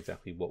details on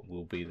exactly what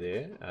will be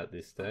there at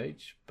this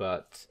stage,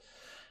 but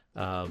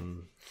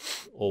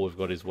all we've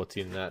got is what's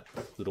in that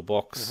little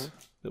box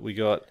that we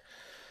got.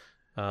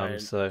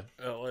 And- So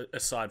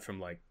aside from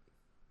like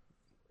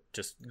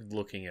just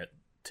looking at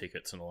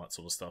tickets and all that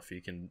sort of stuff,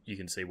 you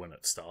can see when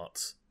it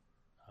starts.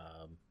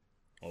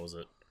 what was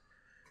it?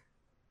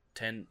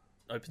 10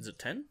 opens at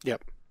 10.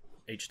 Yep.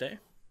 Each day,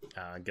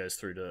 goes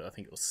through to I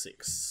think it was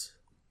 6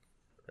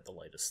 at the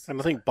latest. And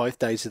I think both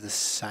days are the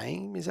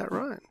same. Is that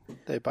right?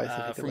 They're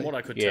both. From what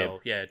I could Yeah, tell,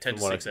 10 to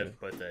from what I 6 could-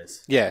 both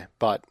days. Yeah,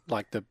 but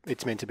like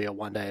it's meant to be a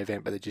 1-day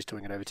event, but they're just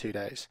doing it over 2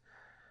 days.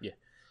 Yeah,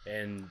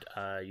 and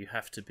you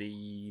have to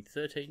be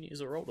 13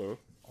 years or older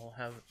or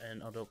have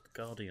an adult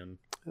guardian.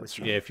 That's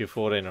right. Yeah, if you're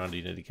 14 or under,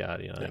 you need a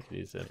guardian. I think it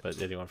is,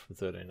 but anyone from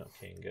 13 up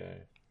can go.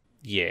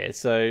 Yeah,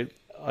 so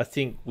I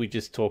think we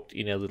just talked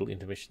in our little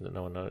intermission that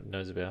no one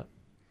knows about.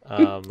 We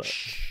won't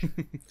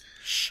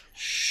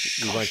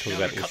talk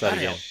about it. We'll start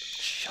again.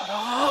 Shut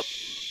up.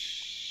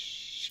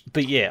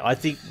 But yeah, I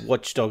think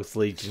Watch Dogs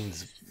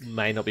Legions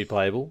may not be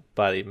playable,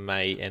 but it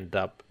may end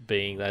up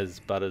being, as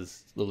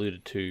Butters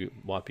alluded to,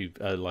 might be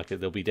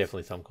there'll be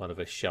definitely some kind of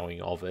a showing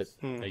of it.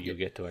 You'll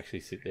get to actually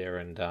sit there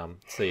and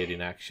see it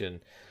in action.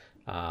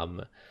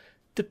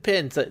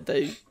 Depends.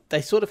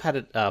 They sort of had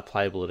it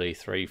playable at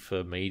E3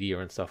 for media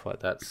and stuff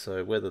like that.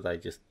 So whether they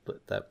just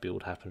let that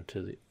build happen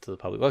to the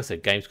public, like I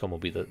said, Gamescom will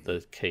be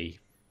the key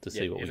to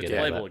see what we if get it's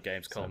out of playable that.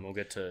 at Gamescom,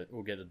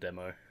 we'll get a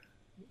demo.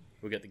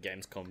 We'll get the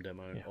Gamescom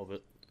demo of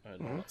it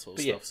and all that sort of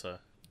But yeah. stuff.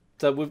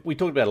 So we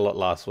talked about it a lot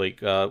last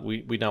week.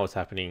 We know what's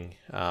happening.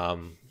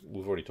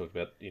 We've already talked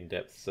about it in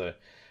depth. So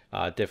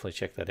definitely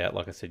check that out.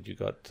 Like I said,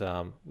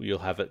 you'll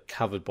have it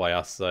covered by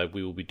us. So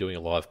we will be doing a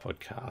live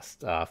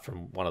podcast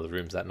from one of the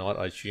rooms that night,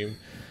 I assume,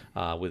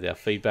 with our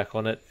feedback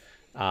on it.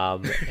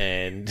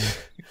 And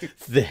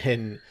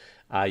then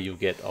you'll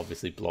get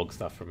obviously blog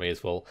stuff from me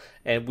as well.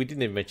 And we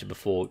didn't even mention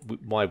before,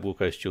 my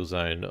Wilco Chill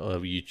Zone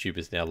YouTube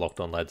is now Locked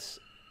On Lads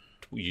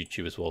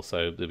YouTube as well.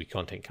 So there'll be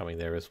content coming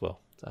there as well.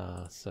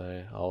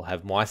 So I'll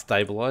have my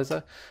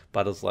stabilizer,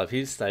 Butters will have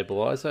his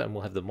stabilizer, and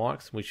we'll have the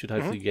mics. And we should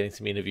hopefully be getting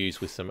some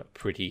interviews with some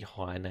pretty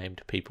high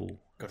named people.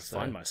 Got to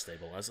find my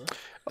stabilizer.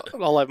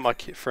 I'll have my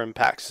kit from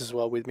PAX as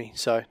well with me.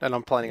 So, and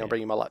I'm planning on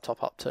bringing my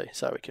laptop up too,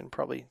 so we can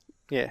probably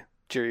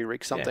jury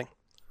rig something.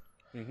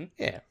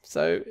 Yeah,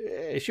 so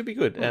it should be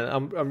good,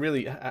 and I'm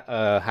really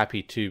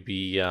happy to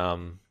be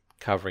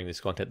covering this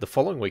content. The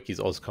following week is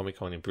Oz Comic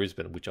Con in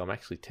Brisbane, which I'm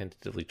actually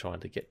tentatively trying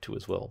to get to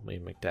as well. Me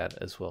and McDad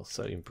as well,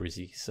 so in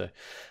Brizzy. So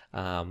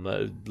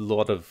a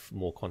lot of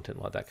more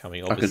content like that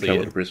coming. I can Obviously,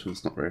 travel to Brisbane,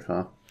 it's not very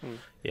far.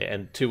 yeah,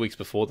 and 2 weeks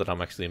before that,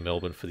 I'm actually in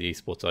Melbourne for the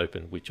Esports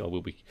Open, which I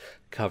will be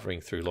covering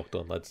through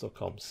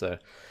lockedonlads.com. So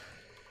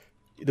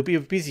it'll be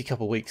a busy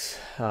couple of weeks,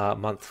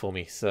 month for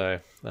me. So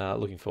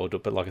looking forward to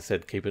it. But like I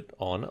said, keep it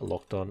on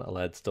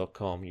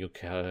lockedonlads.com. You'll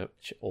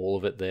catch all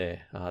of it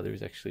there. There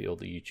is actually all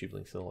the YouTube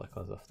links and all that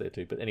kind of stuff there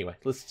too. But anyway,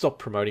 let's stop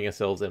promoting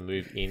ourselves and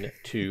move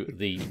into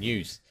the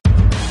news.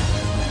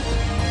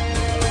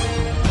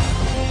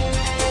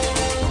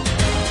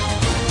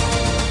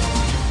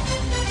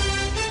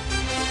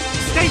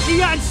 Stay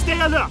here and stay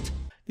alert.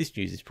 This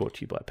news is brought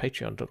to you by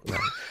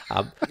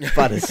Patreon.com.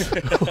 Butters,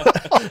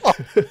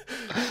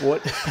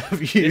 what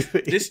have you?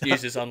 This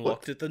news is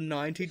unlocked at the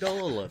 $90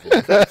 level.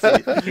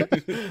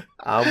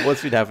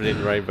 What's been happening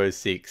in Rainbow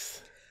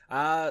Six?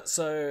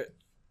 So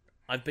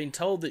I've been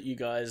told that you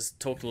guys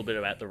talked a little bit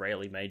about the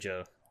Rayleigh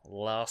Major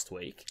last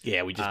week.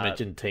 Yeah, we just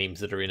mentioned teams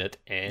that are in it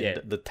and yeah.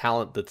 the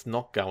talent that's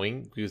not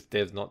going because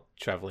Dev's not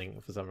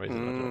traveling for some reason.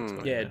 I don't know what's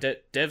going Yeah, on there.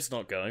 Dev's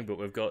not going, but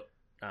we've got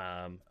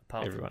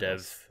apart Everyone from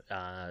Dev,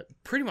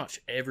 pretty much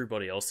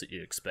everybody else that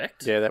you'd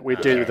expect. Yeah, that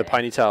weird dude with the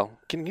ponytail.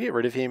 Can you get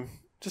rid of him?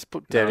 Just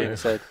put Dev No.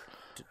 instead.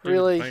 Dude with the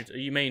Really?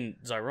 ponytail- You mean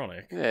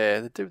Zyronic? Yeah,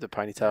 the dude with the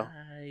ponytail.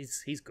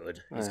 He's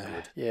good. He's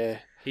good. Yeah.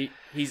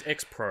 He's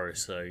ex-pro,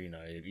 so you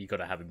know you got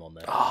to have him on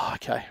there. Oh,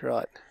 okay,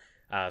 right.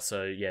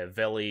 So yeah,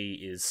 Veli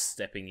is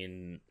stepping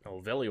in,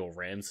 or Veli or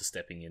Rams are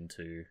stepping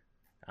into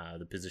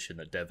the position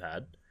that Dev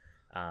had,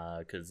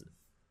 because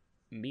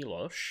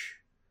Milosh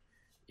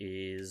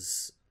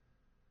is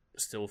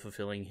still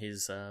fulfilling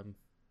his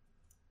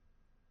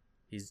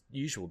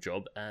usual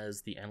job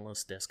as the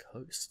analyst desk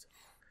host,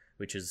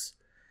 which is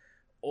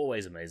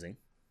always amazing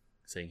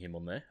seeing him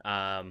on there.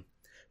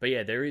 But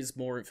yeah, there is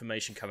more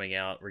information coming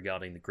out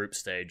regarding the group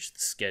stage, the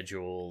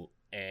schedule,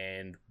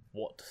 and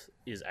what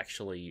is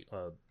actually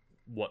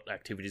what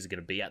activities are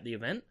going to be at the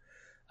event.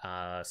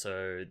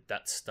 So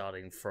that's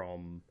starting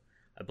from,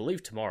 I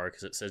believe, tomorrow,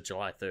 because it says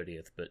July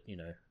 30th, but you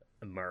know,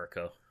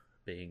 America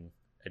being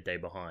a day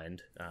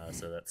behind,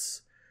 so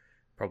that's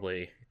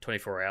probably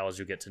 24 hours.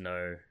 You'll get to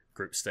know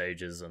group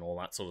stages and all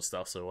that sort of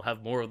stuff. So we'll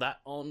have more of that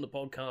on the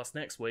podcast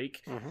next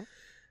week.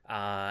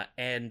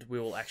 And we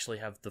will actually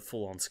have the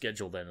full-on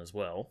schedule then as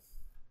well,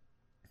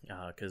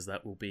 because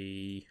that will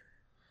be,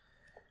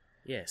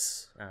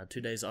 2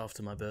 days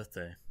after my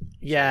birthday.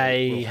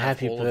 Yay! We'll have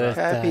Happy all of that.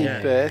 birthday!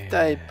 Happy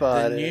birthday, The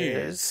Butters.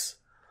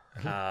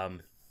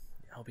 news.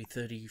 I'll be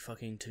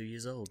 32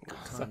 years old. Good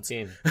times.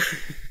 Fucking.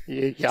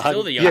 You Still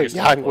young, the you youngest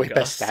on young the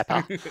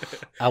whippersnapper.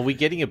 podcast. Are we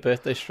getting a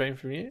birthday stream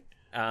from you?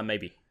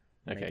 Maybe.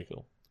 Okay, Maybe.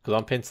 cool. Because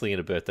I'm penciling in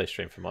a birthday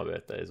stream for my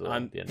birthday as well.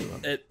 At the end of the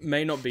month. It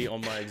may not be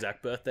on my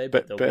exact birthday,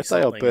 but there'll be Birthday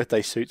or something.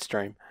 birthday suit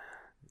stream?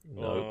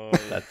 No, Oh.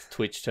 that's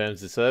Twitch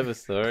terms of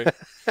service, though.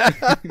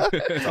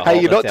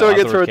 Hey, you're not doing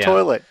it through a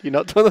toilet. You're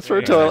not doing it through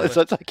a Yeah, toilet,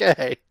 so it's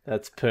okay.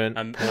 That's I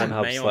Pornhub may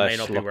or may slash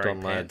not be Locked wearing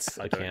On pants.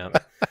 Lads I don't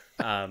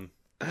account.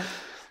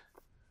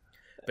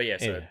 But yeah,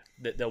 so Anyway.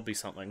 there'll be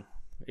something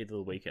either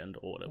the weekend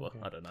or whatever.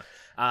 I don't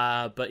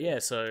know. But yeah,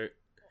 so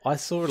I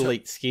saw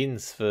elite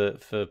skins for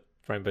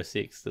Rainbow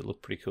Six that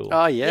look pretty cool.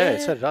 Oh, yeah,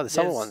 so did I. The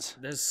summer there's- ones.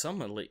 There's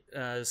some elite,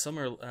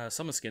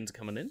 summer skins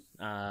coming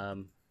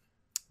in.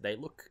 They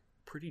look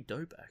pretty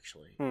dope,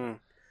 actually. Hmm.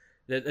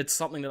 It's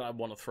something that I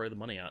want to throw the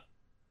money at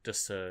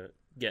just to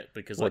get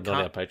because What, I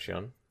not our can't.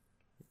 Patreon?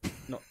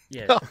 Not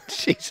yeah. Oh,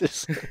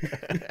 Jesus.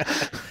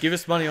 Give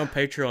us money on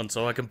Patreon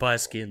so I can buy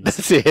skins.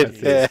 That's it.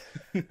 Yeah.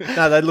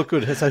 No, they look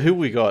good. So who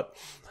we got?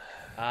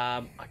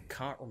 I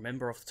can't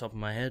remember off the top of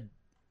my head,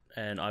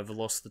 and I've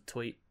lost the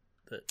tweet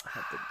that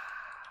had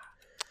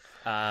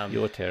the.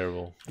 You're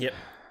terrible. Yep.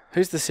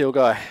 Who's the seal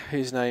guy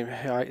whose name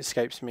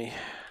escapes me?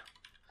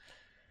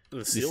 The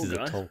This seal is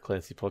guy. a Tom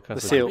Clancy podcast. The We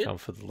seal. come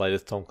for the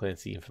latest Tom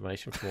Clancy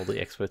information from all the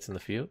experts in the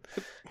field.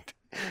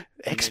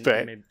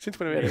 Expert. mean- Since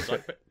when are we Yeah, an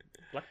expert?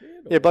 Blackbeard?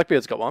 Yeah,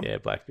 Blackbeard's got one. Yeah,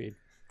 Blackbeard.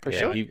 For yeah,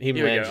 sure. He Here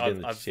we managed go.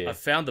 in the I've chair.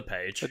 found the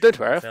page. Don't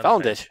worry, I the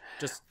found page.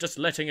 it. Just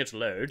letting it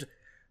load.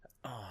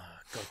 Oh,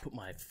 gotta put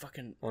my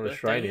fucking On birthday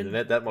Australian in.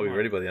 internet, that might be Come on.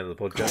 ready by the end of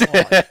the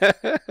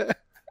podcast.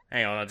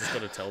 Hang on, I just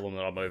gotta tell them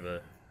that I'm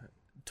over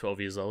 12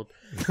 years old.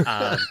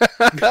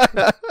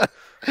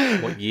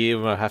 What year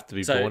will I have to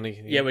be So born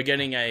again? yeah, we're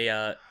getting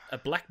a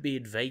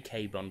Blackbeard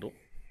vacay bundle,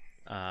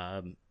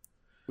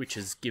 which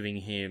is giving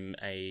him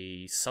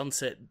a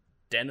sunset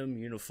denim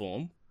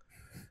uniform.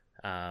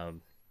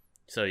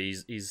 So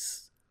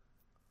he's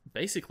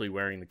basically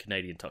wearing the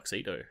Canadian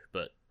tuxedo,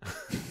 but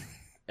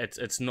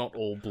it's not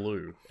all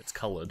blue; it's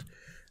coloured.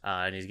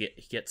 And he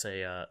gets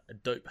a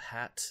dope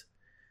hat,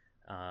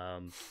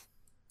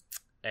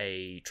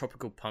 a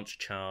tropical punch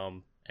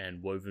charm,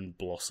 and woven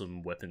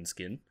blossom weapon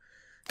skin.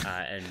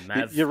 And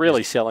Mav, You're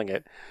really selling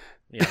it.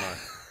 yeah. No.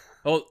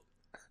 Well,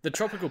 the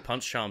tropical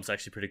punch charm's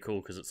actually pretty cool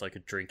because it's like a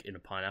drink in a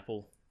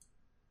pineapple.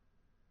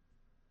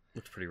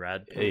 Looks pretty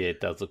rad. Yeah,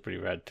 it does look pretty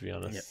rad, to be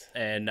honest.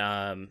 Yep.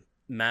 And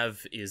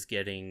Mav is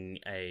getting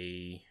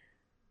a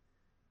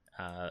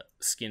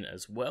skin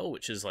as well,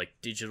 which is like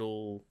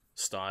digital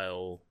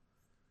style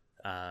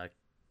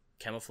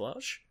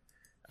camouflage.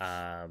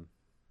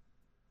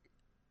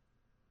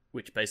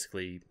 Which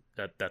basically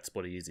that's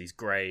what he is. He's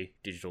grey,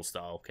 digital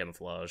style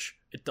camouflage.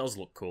 It does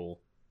look cool.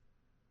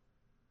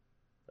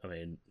 I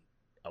mean,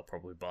 I'll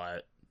probably buy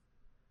it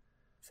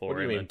for What do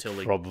you him mean, until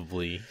he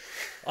probably?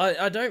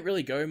 I don't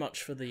really go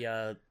much for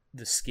the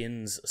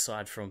skins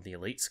aside from the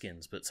elite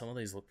skins, but some of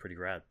these look pretty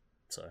rad.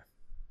 So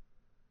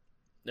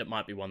it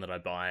might be one that I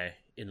buy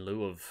in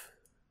lieu of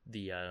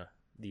the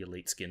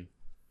elite skin.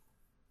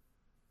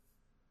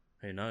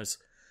 Who knows?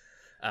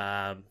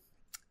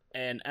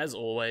 And as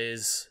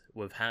always,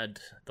 we've had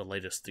the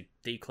latest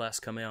D class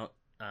come out.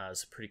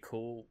 It's pretty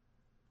cool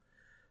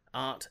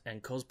art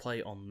and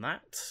cosplay on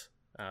that.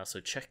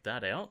 So check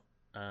that out.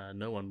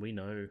 No one we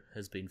know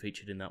has been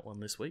featured in that one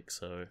this week,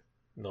 so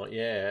Not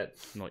yet.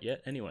 not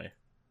yet. Anyway,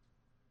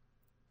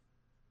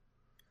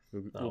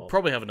 we'll Oh.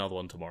 probably have another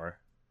one tomorrow.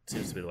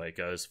 Seems to be the way it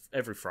goes.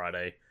 Every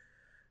Friday,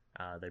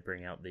 they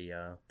bring out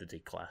the D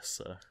class.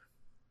 So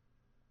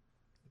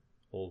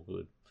All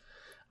good.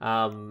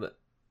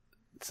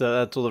 So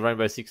that's all the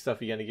Rainbow Six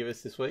stuff you're going to give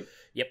us this week?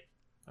 Yep.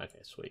 Okay,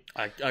 sweet.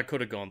 I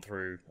could have gone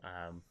through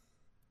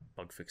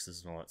bug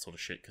fixes and all that sort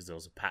of shit because there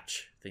was a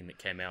patch thing that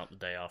came out the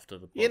day after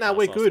the Yeah, no, podcast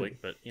we're last good.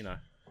 week, but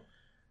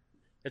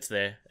it's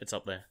there. It's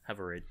up there. Have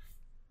a read.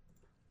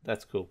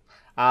 That's cool.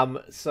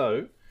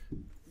 So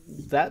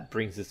that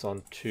brings us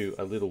on to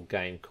a little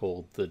game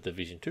called the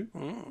Division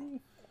 2.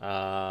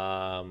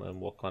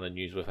 And what kind of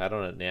news we've had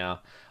on it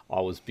now. I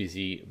was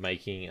busy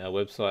making a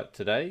website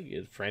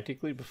today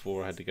frantically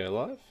before I had to go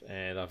live,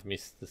 and I've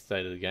missed the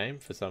state of the game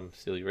for some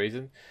silly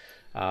reason.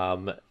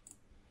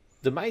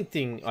 The main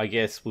thing I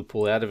guess we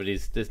pull out of it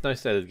is there's no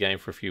state of the game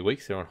for a few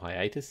weeks. They're on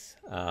hiatus,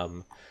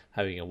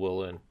 having a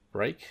well-earned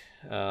break.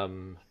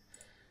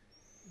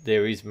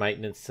 There is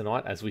maintenance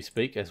tonight as we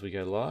speak, as we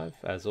go live,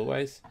 as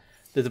always.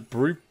 There's a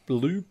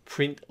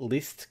blueprint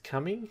list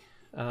coming,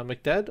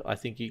 McDad. I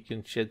think you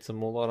can shed some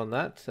more light on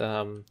that,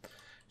 so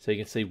you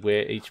can see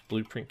where each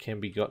blueprint can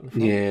be gotten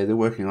from. Yeah, they're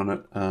working on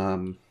it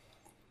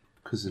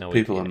because No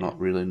people idea. are not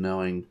really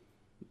knowing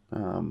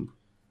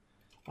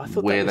I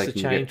thought where that was they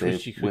the can change, get their-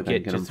 which you where could they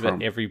get can get just them about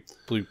from. every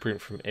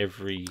blueprint from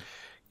every.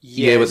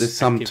 Yeah, but there's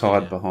some activity,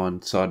 tied yeah.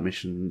 behind side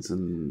missions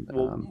and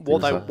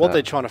What things like they're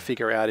that. trying to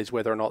figure out is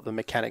whether or not the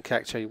mechanic's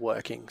actually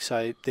working.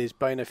 So there's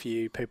been a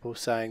few people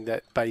saying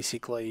that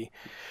basically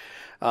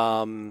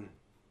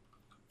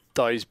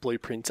those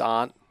blueprints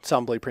aren't.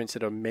 Some blueprints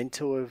that are meant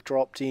to have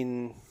dropped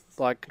in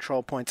like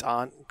control points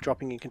aren't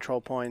dropping in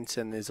control points,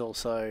 and there's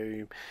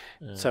also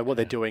so what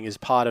they're doing as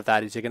part of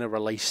that is they're going to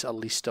release a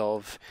list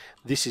of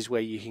this is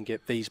where you can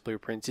get these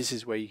blueprints, this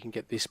is where you can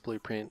get this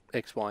blueprint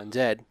X, Y, and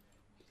Z.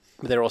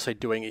 But they're also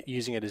doing it,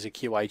 using it as a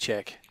QA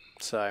check.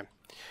 So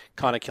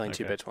kind of killing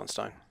two Okay. birds, one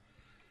stone.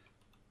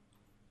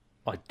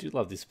 I do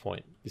love this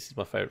point. This is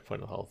my favourite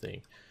point of the whole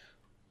thing.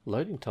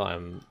 Long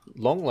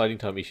loading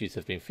time issues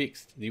have been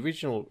fixed. The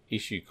original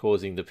issue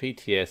causing the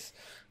PCS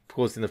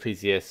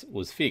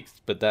was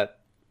fixed, but that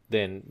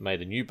then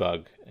made a new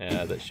bug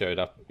that showed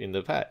up in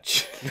the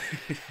patch.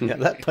 Now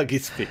that bug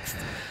is fixed.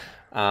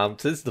 So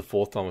this is the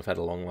fourth time we've had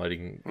a long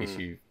loading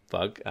issue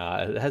bug.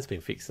 It has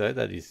been fixed though.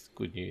 That is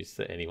good news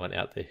for anyone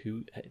out there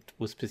who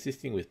was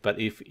persisting with. But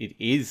if it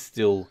is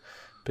still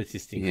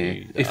persisting, for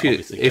you,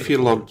 if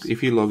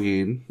you log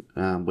in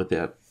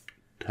without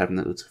having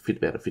that, it's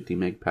about a 50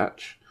 meg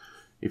patch.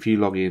 If you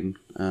log in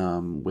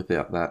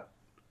without that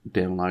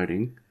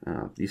downloading,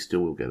 you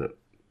still will get it.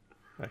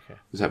 Okay.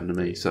 This happened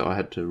to me, so I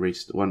had to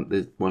restart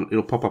one.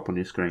 It'll pop up on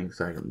your screen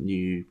saying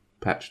new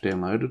patch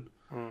downloaded.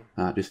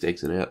 Just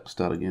exit out,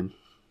 start again.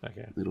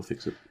 Okay. It'll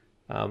fix it.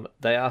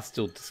 They are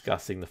still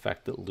discussing the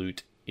fact that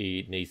loot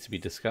needs to be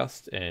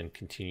discussed and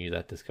continue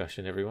that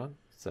discussion, everyone.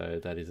 So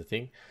that is a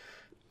thing.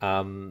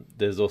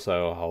 There's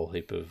also a whole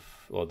heap of,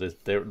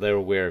 they're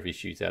aware of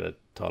issues out of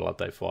Title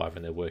Update 5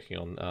 and they're working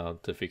on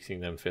to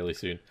fixing them fairly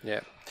soon. Yeah.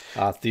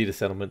 Theatre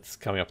settlements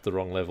coming up the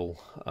wrong level.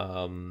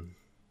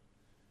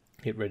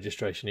 Hit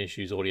registration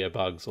issues, audio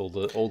bugs, all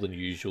the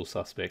usual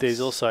suspects.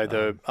 There's also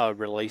the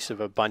release of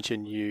a bunch of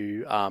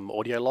new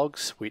audio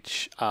logs,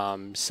 which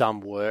some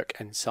work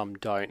and some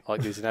don't.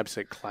 Like there's an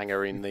absolute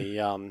clanger in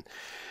the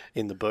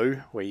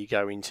boo where you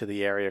go into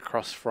the area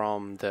across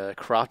from the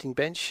crafting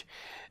bench,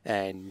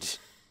 and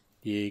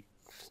you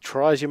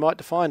try as you might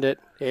to find it,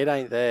 it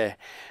ain't there.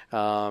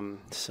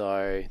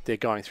 So they're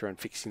going through and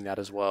fixing that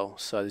as well.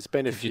 So there's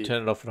been a few. Did you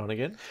turn it off and on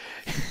again?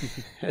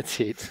 That's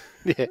it.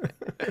 Yeah.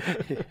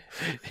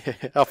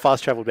 I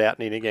fast travelled out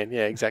and in again.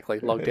 Yeah, exactly.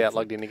 Logged out,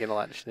 logged in again,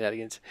 logged out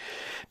again.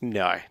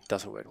 No, it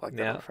doesn't work like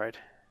that, I'm afraid.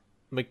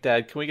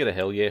 McDad, can we get a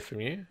hell yeah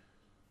from you?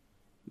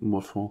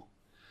 What for?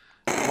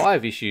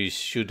 Hive issues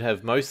should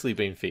have mostly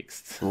been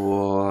fixed.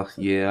 Oh,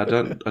 yeah,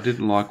 I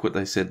didn't like what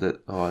they said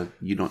that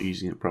you're not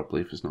using it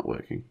properly if it's not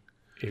working.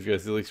 If you're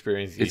still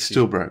experiencing It's issues,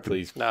 still broken.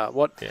 please. No,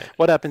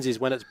 what happens is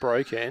when it's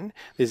broken,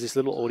 there's this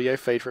little audio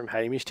feed from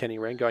Hamish turning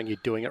around going, "You're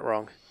doing it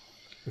wrong.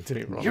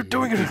 Doing it wrong. You're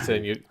doing it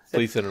wrong."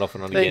 Please turn it off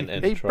and on again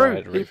and try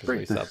to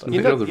restart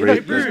You that. know- You're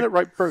not using it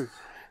right, bro."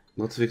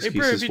 Lots of Hey, bro,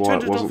 excuses have you why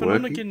turned it it off wasn't and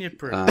on working. again yet,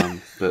 bro?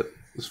 But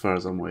as far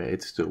as I'm aware,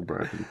 it's still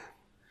broken.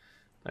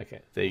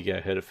 Okay, there you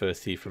go. Heard it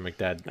first here from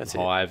McDad. That's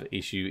Hive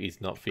issue is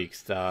not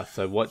fixed.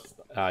 So what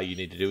you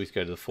need to do is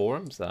go to the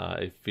forums.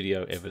 If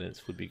video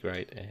evidence would be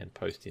great and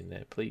post in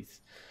there, please.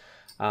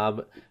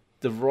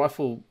 The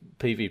rifle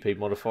PvP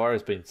modifier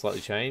has been slightly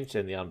changed,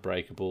 and the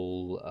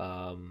unbreakable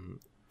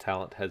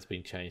talent has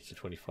been changed to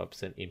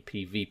 25% in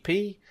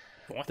PvP.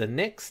 What? The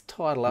next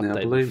title Now, update.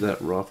 I believe that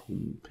rifle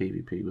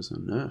PvP was a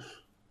nerf.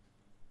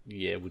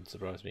 Yeah, wouldn't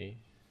surprise me.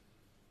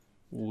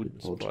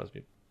 Wouldn't Odd. surprise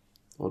me.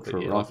 Odd for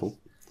yeah, a rifle.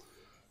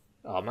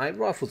 Oh, mate,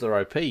 rifles are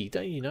OP.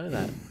 Don't you know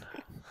that?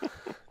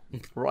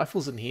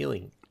 Rifles and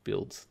healing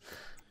builds.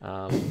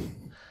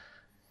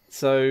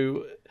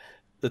 So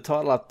the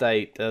title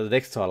update, the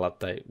next title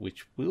update,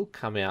 which will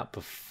come out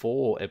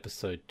before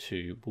episode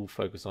 2, will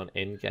focus on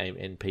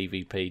endgame and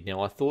PvP.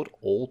 Now, I thought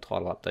all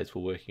title updates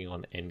were working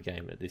on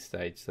endgame at this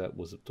stage, so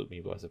that took me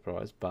by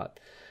surprise. But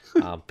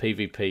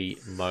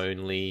PvP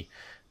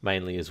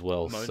mainly as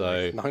well.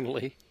 So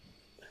Only.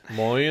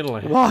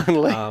 mainly.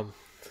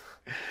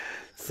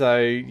 So,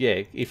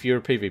 yeah, if you're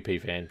a PvP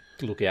fan,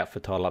 look out for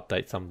title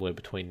updates somewhere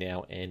between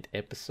now and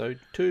episode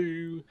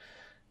 2.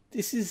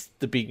 This is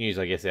the big news,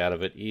 I guess, out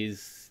of it,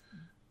 is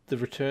the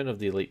return of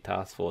the Elite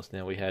Task Force.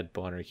 Now, we had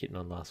Binary Kitten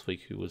on last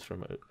week, who was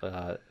from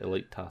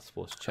Elite Task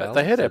Force Challenge.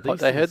 They heard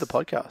the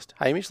podcast.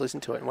 Hamish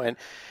listened to it and went,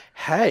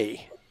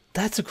 "Hey,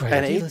 That's a great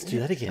idea. Let's do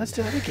that again. Let's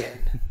do that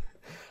again."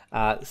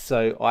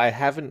 So I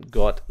haven't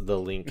got the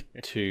link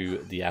to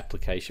the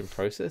application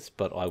process,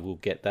 but I will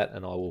get that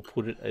and I will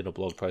put it in a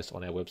blog post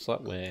on our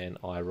website when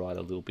I write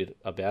a little bit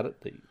about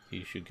it, that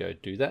you should go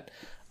do that.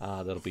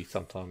 That'll be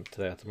sometime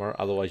today or tomorrow.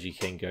 Otherwise, you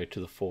can go to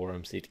the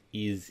forums. It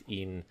is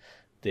in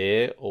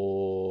there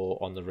or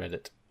on the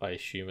Reddit, I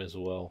assume, as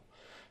well.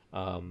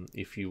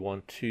 If you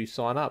want to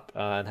sign up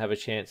and have a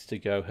chance to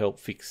go help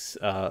fix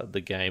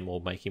the game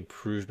or make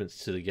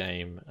improvements to the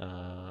game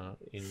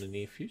in the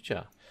near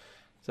future.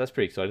 So that's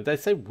pretty exciting. Did they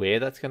say where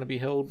that's going to be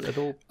held at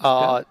all?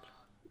 Sorry.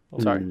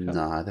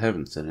 No, they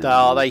haven't said anything.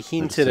 No, they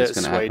hinted It's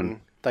at gonna Sweden.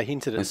 happen. They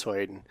hinted at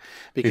Sweden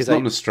It's because not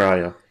in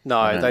Australia. I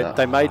no, know they that.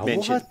 they made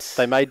mention. what?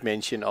 They made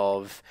mention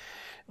of.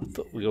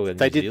 We all got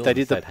They New did- Zealand, they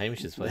did the- State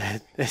Hamish's place.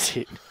 That's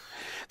it.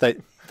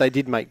 They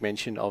did make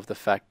mention of the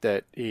fact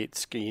that you're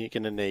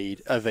going to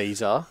need a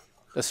visa,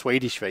 a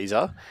Swedish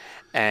visa,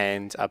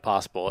 and a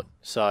passport.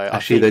 So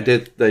Actually, I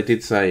think, they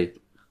did say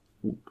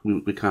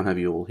we can't have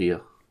you all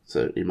here,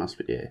 so it must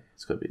be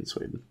it's got to be in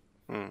Sweden.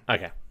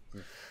 Okay.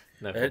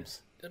 No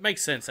problems. It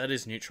makes sense. That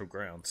is neutral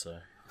ground, so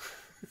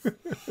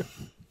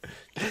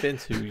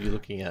Depends who you're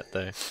looking at,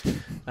 though.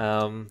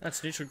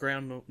 that's neutral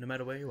ground no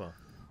matter where you are.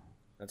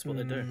 That's what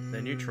they do.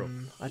 They're neutral.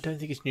 I don't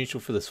think it's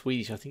neutral for the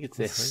Swedish. I think it's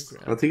their home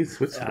I ground. think it's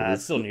Switzerland.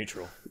 It's still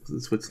neutral.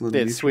 Isn't Switzerland.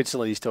 Yeah, neutral?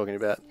 Switzerland he's talking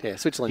about. Yeah,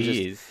 Switzerland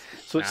He is.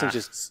 Switzerland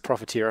just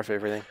profiteer off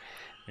everything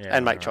Yeah,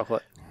 and make right.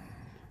 chocolate.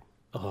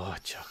 Oh,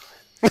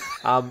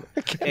 chocolate.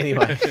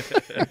 Anyway,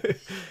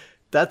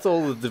 that's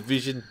all the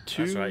Division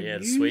 2. That's right. Yeah,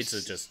 the Swedes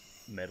are just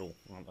metal,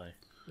 aren't they?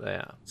 They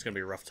are. It's gonna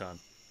be a rough time.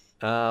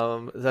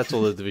 That's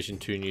all the Division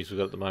 2 news we've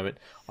got at the moment.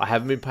 I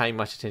haven't been paying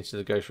much attention to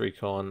the Ghost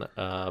Recon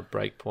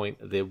Breakpoint.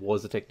 There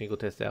was a technical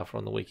test alpha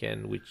on the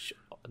weekend, which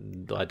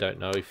I don't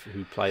know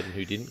who played and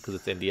who didn't because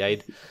it's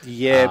NDA'd.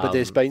 Yeah, but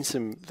there's been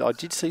some. I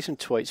did see some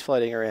tweets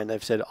floating around.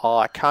 They've said, "Oh,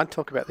 I can't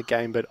talk about the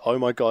game, but oh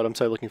my god, I'm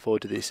so looking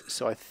forward to this."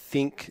 So I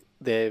think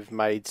they've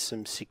made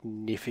some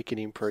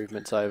significant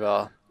improvements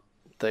over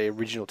the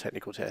original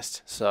technical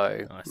test.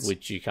 So Nice.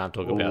 Which you can't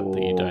talk about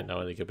that you don't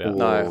know anything about.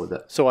 No.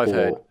 So I've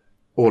heard.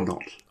 Or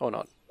not. or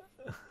not,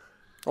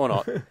 or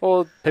not,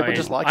 or people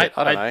just like it.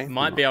 I don't know.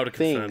 Might be able to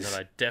confirm Things.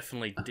 that I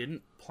definitely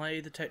didn't play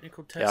the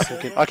technical Yeah, I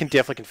test. can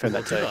definitely confirm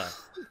that Did too. I?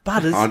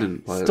 Butters, I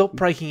didn't play it. stop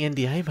breaking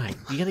NDA, mate.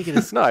 You're going to get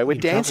us. No, we're in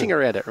dancing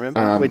trouble. around it.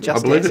 Remember, we're I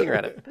just believe dancing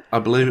around it. I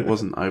believe it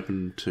wasn't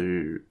open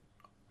to.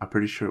 I'm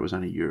pretty sure it was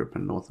only Europe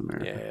and North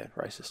America.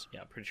 Yeah, racist.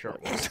 Yeah, I'm pretty sure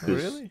it was.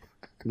 Really?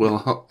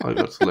 Well, I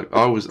got select.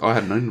 I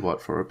had an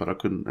invite for it, but I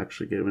couldn't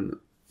actually get in.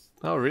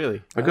 Oh,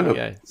 really? I got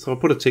okay. so I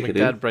put a ticket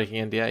McDad in.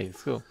 breaking NDA.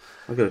 It's cool.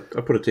 I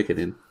put a ticket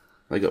in.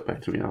 They got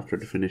back to me after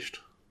it finished.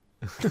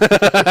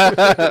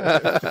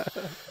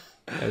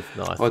 That's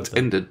nice. Oh, it's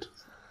ended.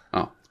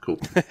 Oh, cool.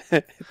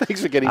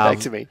 Thanks for getting back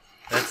to me.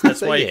 That's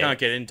So, why you yeah. can't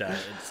get in, Dad.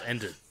 It's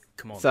ended.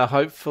 Come on. So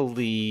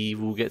hopefully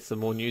we'll get some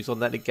more news on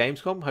that at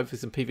Gamescom. Hopefully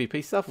some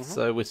PvP stuff. Mm-hmm.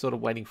 So we're sort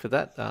of waiting for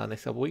that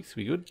next couple of weeks.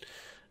 Be good.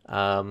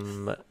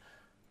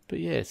 But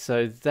yeah,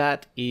 so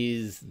that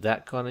is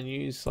that kind of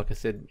news. Like I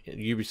said,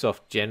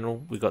 Ubisoft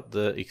General, we got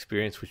the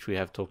experience, which we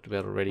have talked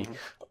about already. Mm-hmm.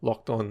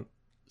 Locked on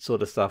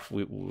sort of stuff.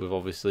 We've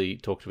obviously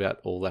talked about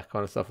all that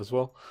kind of stuff as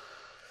well.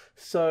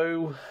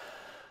 So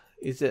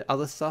is there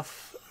other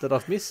stuff that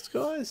I've missed,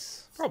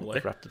 guys? Probably.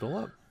 I've wrapped it all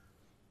up.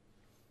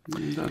 I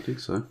don't think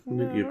so. I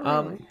think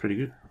you're pretty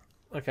good.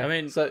 Okay. I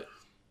mean, so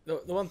the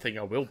one thing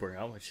I will bring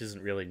up, which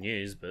isn't really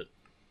news, but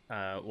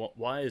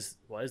why is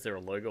there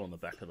a logo on the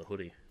back of the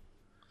hoodie?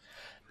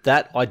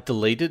 that I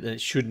deleted and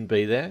it shouldn't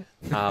be there.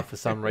 For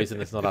some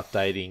reason, it's not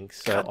updating.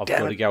 So God I've damn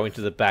got it. to go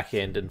into the back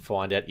end and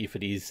find out if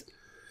it is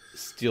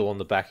still on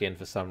the back end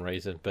for some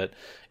reason. But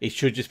it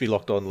should just be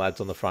Locked On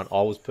Lads on the front.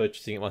 I was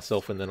purchasing it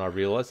myself and then I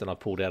realised and I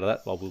pulled out of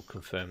that. I will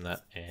confirm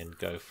that and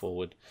go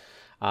forward.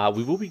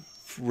 We will be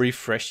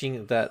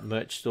refreshing that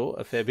merch store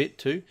a fair bit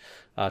too.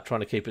 Trying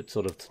to keep it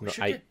sort of to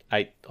should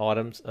eight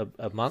items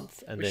a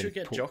month. And We then should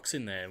get pull- Jocks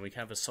in there and we can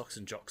have a Socks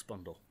and Jocks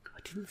bundle. I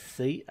didn't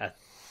see a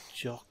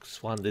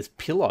Jocks one. There's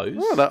pillows.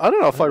 I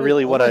don't know if I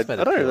really want almost to. made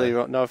I a don't pillow.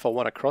 really know if I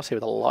want to cross here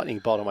with a lightning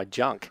bolt on my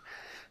junk.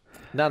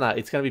 No,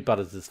 it's going to be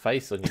Butters'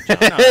 face on your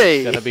jump. Hey!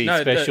 It's going to be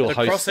No, special the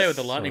hosts crosshair with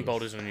the lightning on-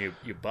 bolt is on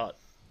your butt.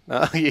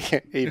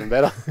 Yeah, even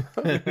better.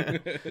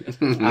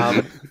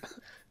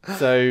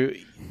 So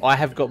I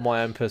have got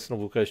my own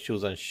personal Wilco's Chill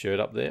Zone shirt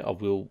up there. I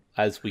will,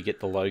 as we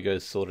get the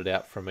logos sorted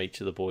out from each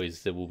of the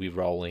boys, there will be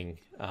rolling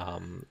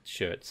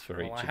shirts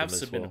for each Well, I of have them as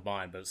submitted well.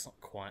 mine, but it's not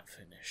quite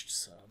finished.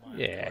 So I might have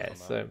to Yeah, work on that.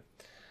 so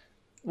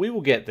we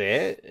will get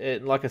there.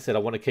 And like I said, I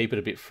want to keep it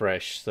a bit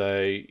fresh.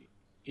 So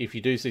if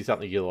you do see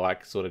something you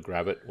like, sort of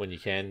grab it when you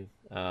can.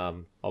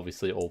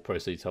 Obviously, all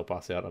proceeds help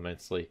us out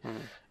immensely.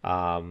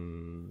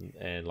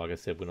 And like I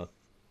said, we're not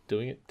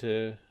doing it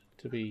to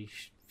be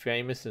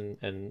famous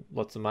and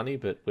lots of money,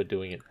 but we're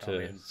doing it to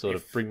mean, sort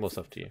of if- bring more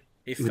stuff to you.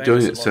 If We're famous doing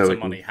and it lots so of we can-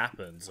 money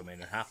happens, I mean,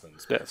 it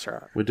happens. That's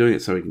right. We're doing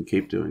it so we can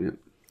keep doing it.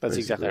 That's Basically,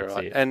 exactly that's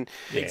right. it. And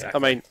Yeah. I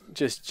mean,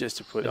 just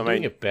to put, We're I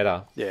doing mean, it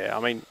better. yeah, I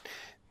mean,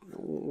 I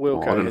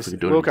Wilco don't know has, if we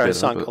can do it Wilco has better,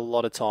 sunk but- a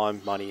lot of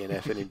time, money, and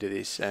effort into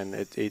this, and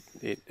it's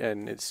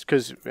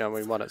because I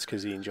mean, one, it's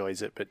because he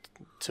enjoys it, but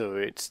two,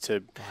 it's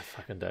to I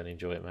fucking don't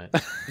enjoy it, mate.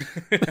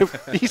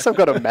 he's some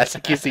kind of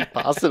masochistic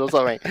bastard or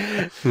something.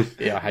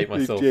 Yeah, I hate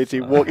myself. He's I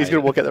going hate to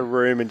it. walk out the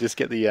room and just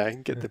get He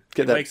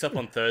that wakes up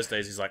on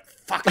Thursdays, he's like,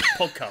 fuck, it's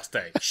podcast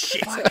day.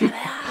 Shit.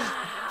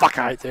 fuck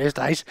out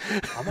Thursdays.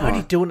 I'm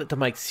only doing it to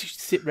make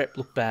sit rep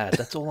look bad.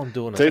 That's all I'm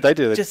doing. Dude, they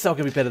do that. Just so I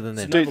can be better than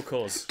them. Noble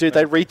cause. Dude,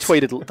 they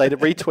retweeted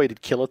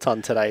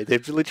Kiloton today.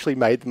 They've literally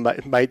made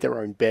their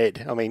own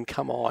bed. I mean,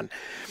 come on.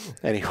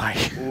 Anyway,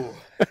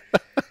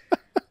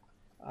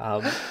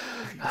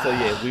 So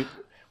yeah,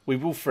 we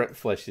will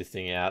flesh this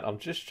thing out. I'm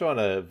just trying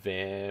to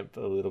vamp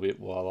a little bit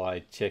while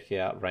I check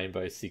out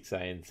Rainbow 6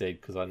 ANZ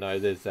because I know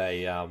there's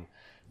a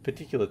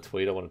particular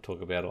tweet I want to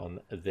talk about on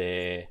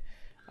there.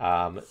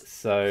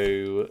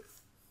 So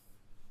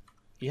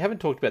you haven't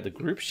talked about the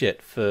group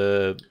yet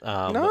for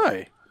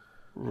no,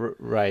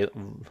 Rayleigh.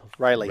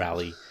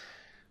 Rally.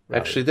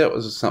 Actually, that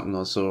was something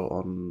I saw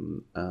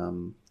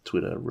on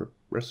Twitter.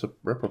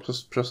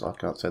 Reciprocity. I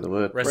can't say the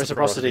word.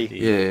 Reciprocity.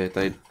 Yeah,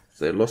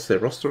 they lost their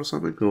roster or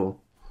something, or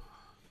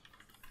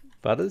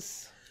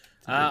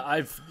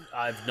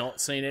I've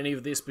not seen any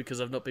of this because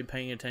I've not been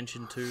paying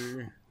attention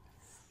to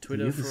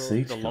Twitter You're for the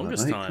siege the killer, mate.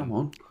 Come time.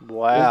 on.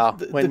 Wow.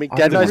 the- when the-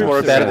 Dad the knows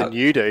more groups about it are than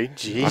you do.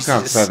 Jesus. I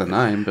can't say the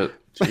name, but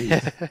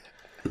jeez.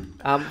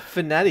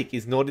 Fnatic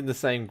is not in the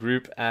same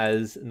group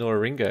as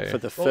Noringo. For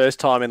the first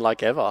time in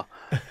like ever.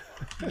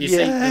 You see,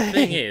 Yay.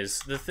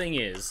 the thing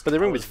is, But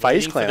they're in I with was FaZe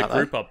waiting Clan, for the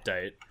aren't group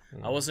update.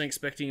 I wasn't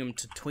expecting them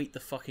to tweet the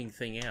fucking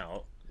thing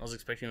out. I was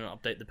expecting them to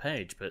update the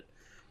page, but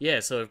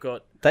yeah. So we've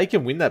got They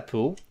can win that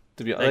pool.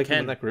 To be, they can can.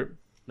 win that group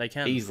they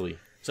can easily.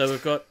 So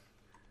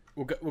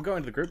we'll go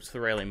into the groups for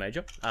the Rayleigh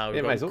Major. We've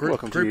Yeah, got may as well. group,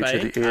 Welcome group to A,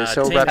 the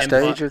ESL Team backstage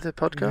Empire- of the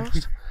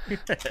podcast.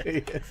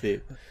 That's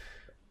it.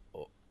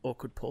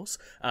 Awkward pause.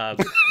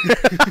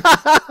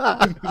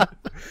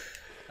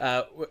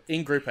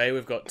 In Group A,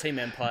 we've got Team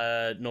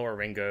Empire,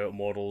 Noringo,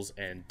 Immortals,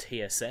 and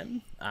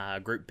TSM.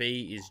 Group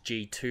B is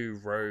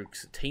G2,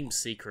 Rogues, Team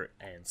Secret,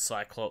 and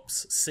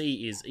Cyclops.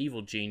 C is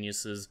Evil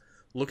Geniuses,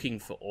 Looking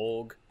for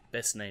Org,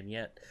 best name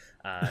yet.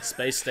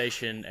 Space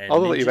Station and I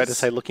thought you were about to Ninjas.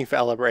 say looking for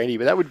Alabrani,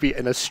 but that would be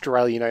an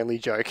Australian-only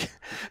joke.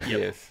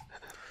 Yes.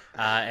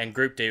 And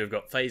Group D, we've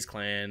got FaZe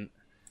Clan,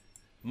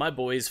 My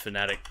Boys,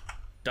 Fnatic,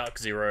 Dark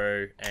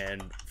Zero,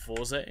 and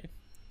Forze.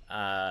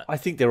 I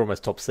think they're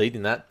almost top seed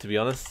in that, to be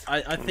honest.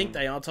 I think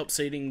they are top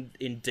seeding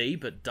in D,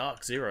 but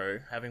Dark Zero,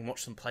 having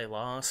watched them play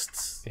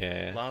last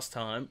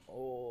time,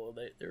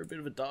 they're a bit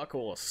of a dark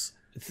horse.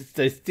 It's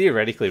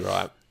theoretically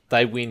right.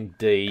 They win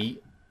D.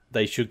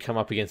 They should come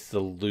up against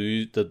the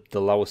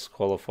lowest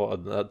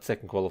qualifier, the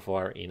second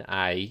qualifier in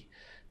A.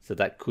 So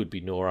that could be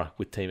Nora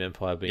with Team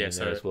Empire being in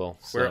there as well.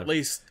 So We're at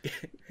least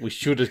we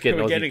should have getting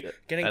we're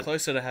getting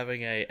closer to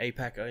having a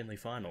APAC only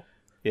final.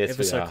 Yes, Ever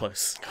we so are.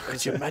 close.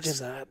 Could you imagine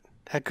that?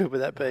 How good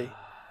would that be?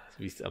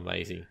 It's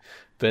amazing.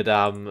 But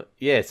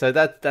yeah, so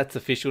that's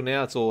official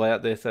now. It's all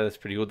out there, so that's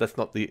pretty good. That's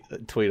not the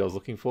tweet I was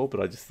looking for, but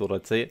I just thought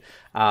I'd see it.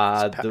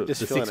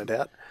 Just filling it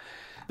out.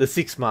 The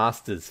Six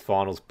Masters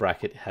finals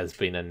bracket has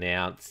been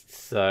announced.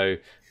 So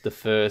the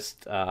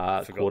first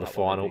Forgot that one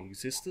quarterfinal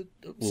existed.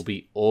 Oops. will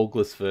be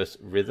August versus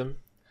Rhythm.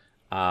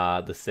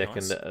 The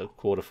second Nice.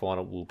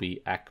 quarterfinal will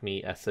be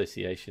Acme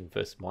Association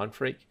versus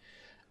Mindfreak.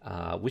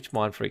 Which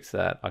Mindfreak's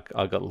that?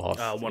 I got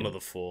lost. One of the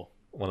four.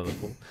 One of the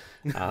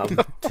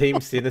four. Team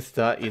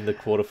Sinister in the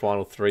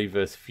quarterfinal 3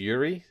 versus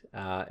Fury,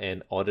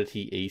 and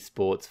Oddity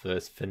Esports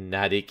versus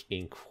Fnatic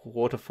in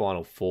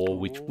quarterfinal 4,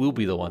 which will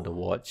be the one to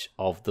watch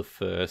of the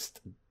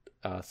first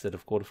set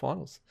of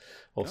quarterfinals,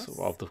 also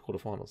of the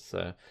quarterfinals.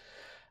 So,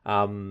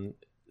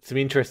 some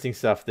interesting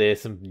stuff there.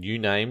 Some new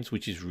names,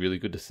 which is really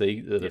good to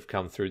see that have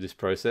come through this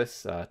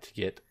process to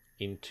get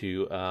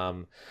into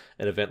an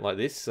event like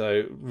this.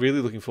 So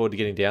really looking forward to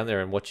getting down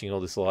there and watching all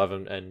this live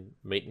and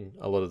meeting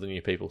a lot of the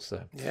new people.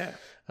 So Yeah.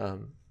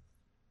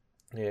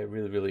 yeah,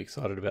 really, really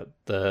excited about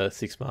the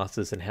Six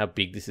Masters and how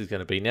big this is going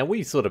to be. Now,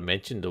 we sort of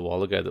mentioned a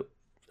while ago that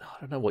I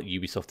don't know what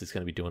Ubisoft is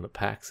going to be doing at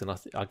PAX, and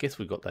I guess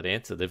we got that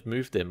answer. They've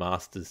moved their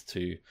Masters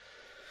to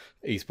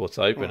Esports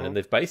Open, and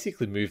they've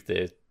basically moved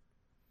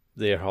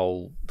their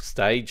whole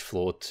stage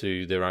floor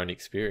to their own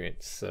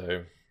experience.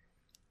 So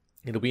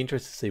it'll be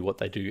interesting to see what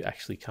they do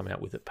actually come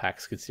out with at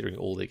PAX, considering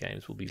all their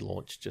games will be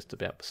launched just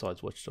about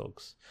besides Watch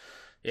Dogs.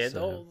 Yeah,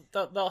 So-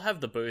 they'll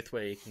have the booth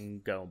where you can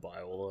go and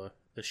buy all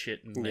the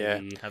shit and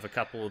maybe have a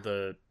couple of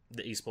the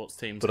esports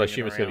teams. But I hanging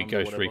assume it's going to be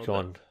around or Ghost whatever,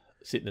 Recon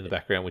sitting in the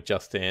background with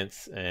Just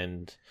Dance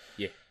and...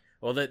 Yeah.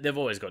 Well, they've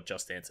always got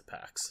Just Dance at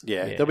PAX.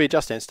 Yeah, Yeah. there'll be a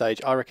Just Dance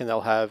stage. I reckon they'll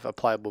have a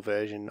playable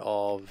version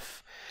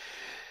of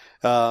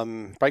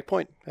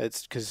Breakpoint.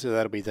 It's because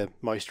that'll be the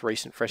most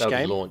recent fresh That'll be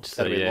game. launched,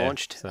 so That'll be yeah.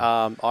 launched. So-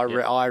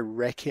 I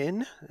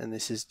reckon, and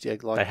this is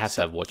like They have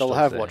to have Watch They'll Dogs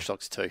have there. Watch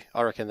Dogs too.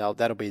 I reckon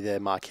that'll be their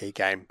marquee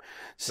game.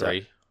 So,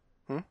 3.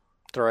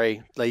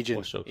 3 Legion,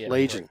 Watch Dogs. Yeah.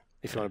 Legion.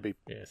 If you want to be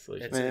Yes,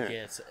 Legion.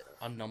 It's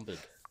unnumbered.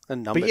 a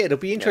number. But yeah, it'll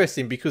be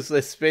interesting because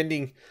they're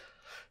spending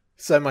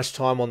so much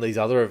time on these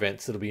other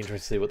events. It'll be interesting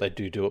to see what they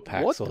do at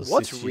PAX.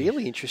 What's this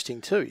really interesting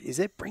too is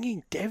they're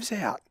bringing devs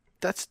out.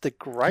 That's the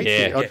great Yeah.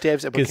 thing. Or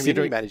devs, but community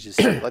Considering- managers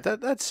too. Like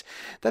that's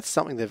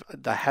something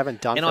they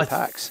haven't done And for I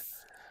PAX.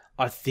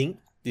 I think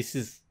this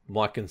is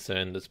my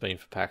concern that's been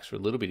for PAX for a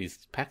little bit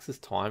is PAX's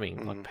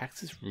timing. Like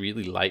PAX is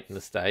really late in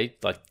the stage.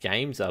 Like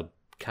games are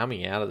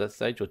coming out of that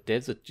stage, or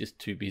devs are just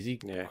too busy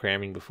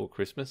cramming before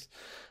Christmas.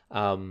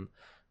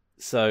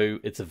 So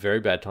it's a very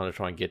bad time to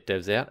try and get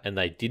devs out, and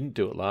they didn't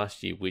do it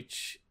last year,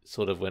 which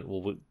sort of went,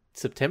 well,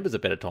 September's a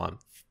better time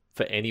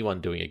for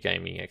anyone doing a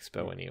gaming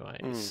expo anyway.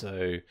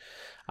 So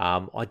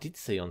I did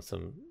see on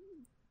some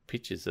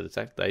pictures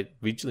that they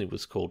originally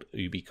was called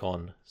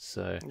UbiCon.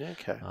 So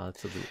Okay.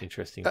 it's a little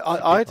interesting.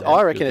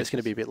 I reckon it's going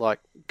to be a bit like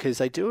because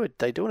they do an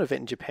event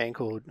in Japan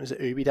called is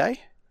it Ubi Day,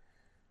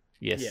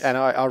 Yes. and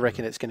I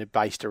reckon it's going to be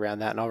based around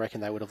that, and I reckon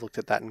they would have looked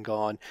at that and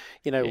gone,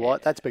 you know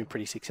what, that's been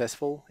pretty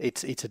successful.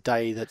 It's a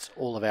day that's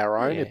all of our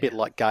own, a bit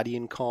like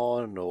Guardian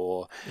Con,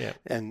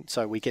 and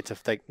so we get to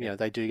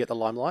they do get the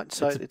limelight.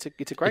 So it's a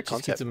great it just gives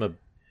concept. them a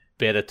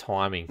better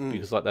timing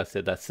because, like I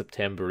said, that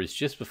September is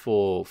just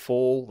before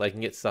fall. They can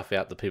get stuff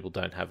out that people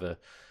don't have a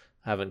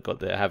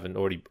haven't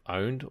already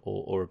owned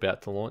or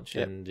about to launch,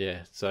 Yep.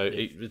 and so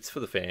it's for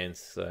the fans.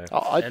 So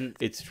And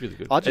it's really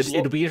good. I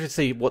It'll be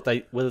interesting to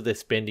see whether they're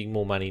spending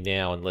more money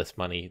now and less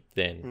money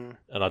then.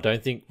 And I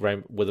don't think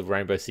whether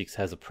Rainbow Six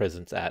has a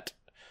presence at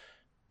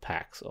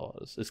PAX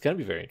Oz. It's going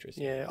to be very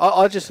interesting. Yeah,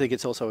 I just think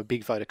it's also a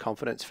big vote of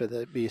confidence for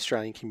the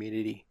Australian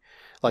community.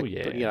 Like, Oh,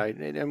 yeah. you know,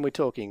 and we're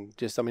talking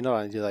just, I mean, not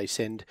only do they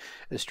send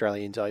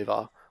Australians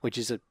over, which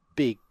is a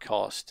big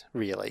cost,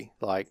 really,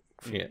 like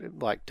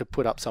to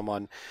put up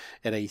someone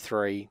at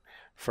E3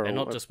 for and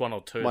not just one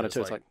or two. one or there's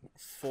two, it's like like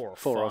four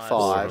or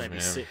five. maybe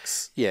Yeah.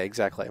 6. yeah,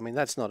 exactly. I mean,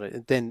 that's not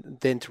a then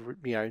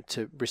to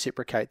to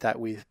reciprocate that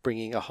with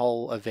bringing a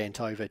whole event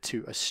over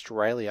to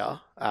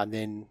Australia, and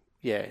then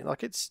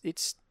like it's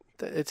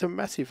a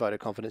massive vote of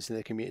confidence in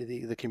the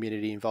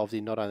community involved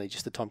in not only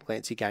just the Tom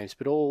Clancy games,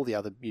 but all the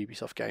other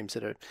Ubisoft games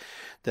that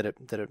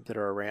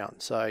are around.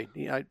 So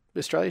the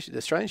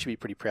Australians should be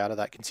pretty proud of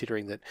that,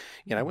 considering that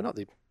we're not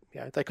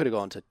they could have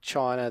gone to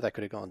China, they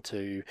could have gone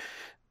to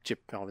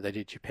they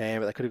did Japan,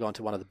 but they could have gone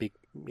to one of the big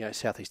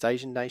Southeast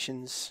Asian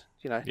nations.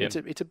 Yep.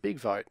 It's a big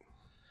vote.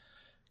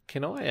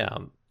 Can I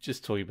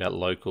just talking about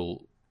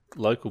local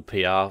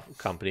PR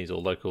companies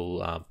or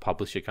local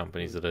publisher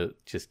companies that are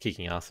just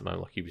kicking ass at the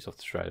moment, like Ubisoft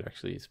Australia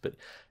actually is. But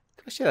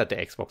can I shout out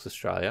to Xbox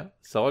Australia?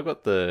 So I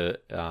got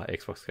the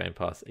Xbox Game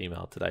Pass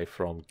email today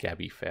from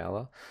Gabby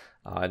Fowler.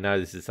 I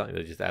know this is something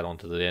they just add on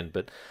to the end,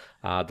 but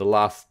the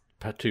last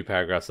 2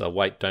 paragraphs are,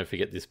 wait, don't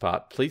forget this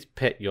part. Please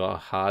pet your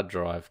hard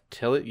drive.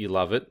 Tell it you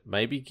love it.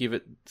 Maybe give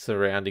it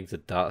surroundings a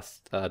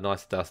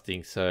nice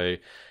dusting so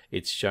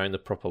it's shown the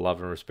proper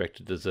love and respect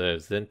it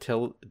deserves. Then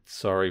tell it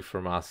sorry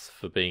from us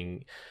for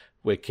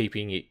we're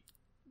keeping it,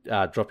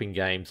 dropping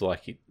games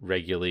like it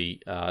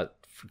regularly to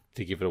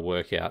give it a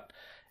workout.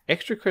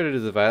 Extra credit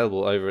is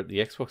available over at the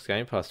Xbox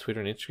Game Pass Twitter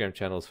and Instagram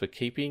channels for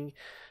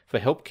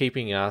help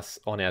keeping us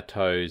on our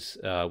toes.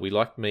 We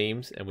like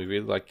memes and we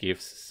really like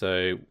GIFs,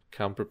 so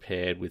come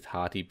prepared with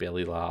hearty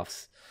belly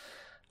laughs.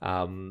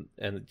 And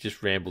it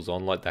just rambles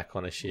on like that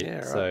kind of shit. Yeah,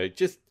 right. So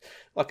just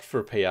like for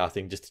a PR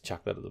thing, just to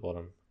chuck that at the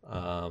bottom.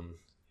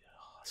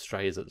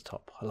 Australia's at the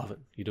top. I love it.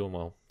 You're doing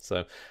well.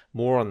 So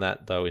more on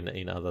that though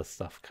in other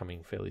stuff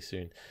coming fairly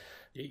soon.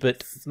 But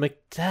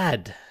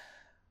McDad,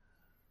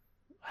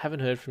 I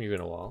haven't heard from you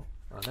in a while.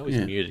 I know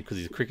he's muted because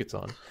his cricket's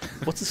on.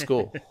 What's the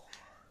score?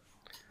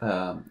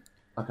 I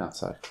can't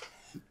say.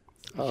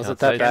 Oh, is Can't it that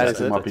say bad? that's-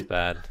 Is it? Might That's be-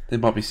 bad. There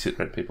might be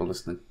sit-red people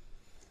listening.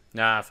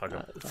 Nah, fuck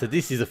it. So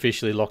this is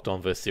officially Locked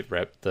On versus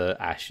SitRep, the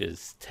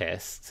Ashes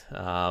test.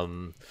 I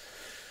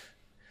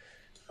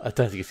don't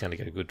think it's going to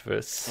go good for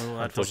us. Well,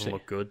 that doesn't unfortunately.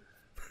 look good.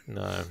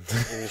 No.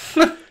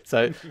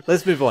 So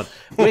let's move on.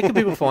 Where can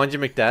people find you,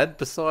 McDad,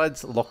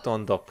 besides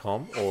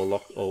lockedon.com or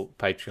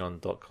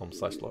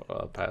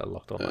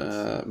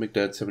patreon.com/lockedonlads?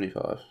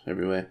 McDad75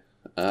 everywhere.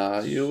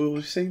 You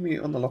will see me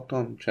on the Locked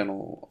On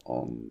channel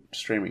on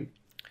streaming.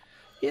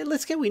 Yeah,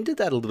 let's go into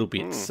that a little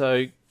bit.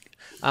 So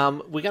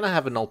we're going to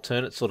have an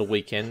alternate sort of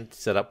weekend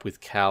set up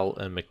with Cal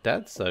and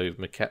McDad. So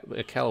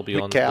Cal will be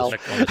on Cal will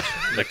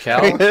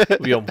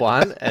be on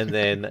one, and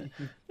then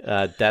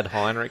Dad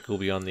Heinrich will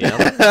be on the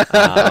other.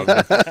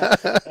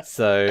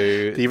 So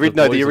The boys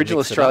original will mix it up.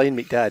 Australian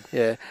McDad.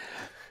 Yeah.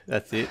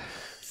 That's it.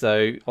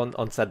 So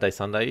on Saturday,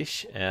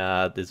 Sunday-ish,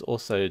 there's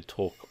also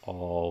talk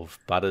of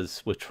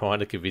Butters. We're trying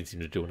to convince him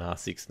to do an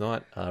R6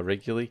 night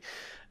regularly.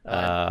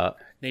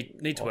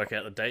 Need to work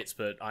out the dates,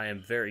 but I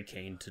am very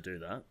keen to do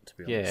that, to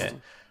be honest.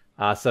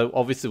 Yeah. So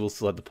obviously we'll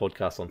still have the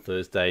podcast on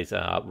Thursdays.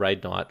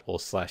 Raid night or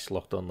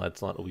 /Locked On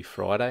Lads night will be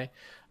Friday.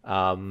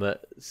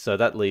 So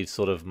that leaves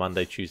sort of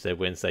Monday, Tuesday,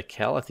 Wednesday.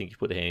 Cal, I think you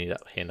put a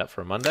hand up for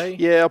a Monday.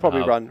 Yeah, I'll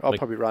probably run. I'll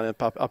probably run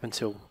up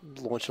until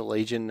launch of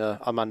Legion,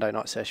 a Monday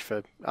night sesh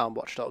for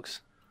Watch Dogs,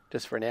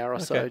 just for an hour or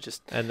so. Okay.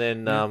 Just And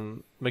then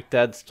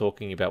McDad's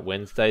talking about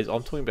Wednesdays.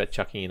 I'm talking about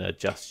chucking in a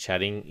just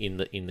chatting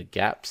in the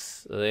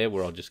gaps there,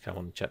 where I'll just come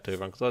on and chat to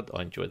everyone because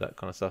I enjoy that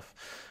kind of stuff.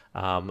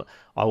 I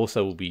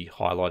also will be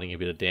highlighting a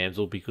bit of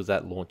Damsel because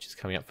that launch is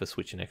coming up for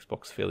Switch and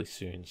Xbox fairly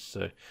soon.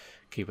 So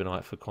keep an eye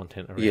out for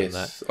content around that.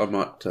 Yes, I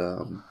might do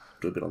a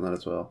bit on that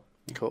as well.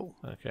 cool.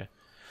 Okay.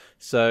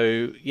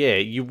 So, yeah,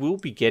 you will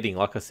be getting,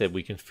 like I said,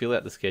 we can fill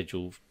out the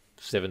schedule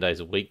 7 days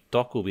a week.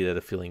 Doc will be there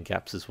to fill in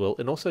gaps as well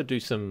and also do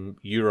some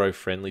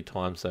Euro-friendly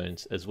time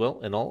zones as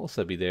well. And I'll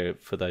also be there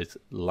for those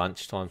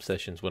lunchtime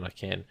sessions when I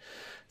can.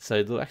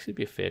 So there'll actually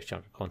be a fair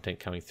chunk of content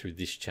coming through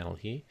this channel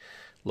here,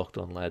 Locked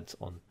On Lads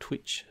on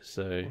Twitch.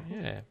 So,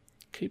 yeah,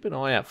 keep an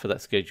eye out for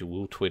that schedule.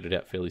 We'll tweet it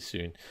out fairly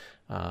soon.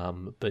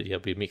 But yeah,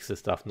 it'll be a mix of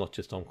stuff, not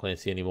just Tom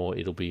Clancy anymore.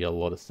 It'll be a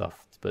lot of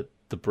stuff. But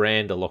the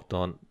brand of Locked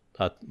On,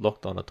 a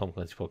Tom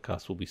Clancy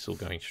podcast will be still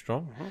going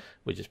strong.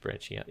 We're just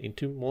branching out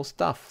into more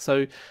stuff.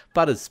 So,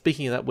 Butters,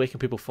 speaking of that, where can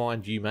people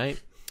find you,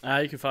 mate?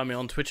 You can find me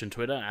on Twitch and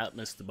Twitter at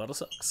Mr.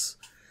 Buttersocks.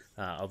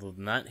 Other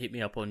than that, hit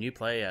me up on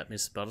Uplay at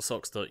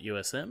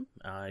mrbuttersocks.usm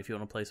if you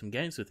want to play some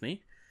games with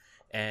me.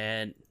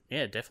 And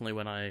yeah, definitely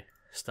when I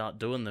start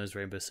doing those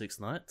Rainbow Six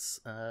nights,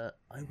 I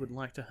would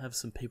like to have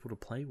some people to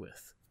play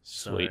with.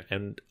 Sweet.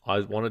 And I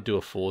want to do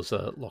a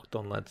Forza Locked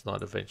On Lads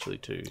night eventually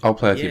too. I'll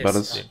play with you, Yes.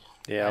 Butters.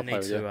 Yeah, I I'll play need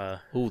with you.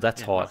 to. Oh,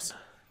 that's Yeah, hot. nice.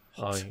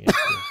 Oh,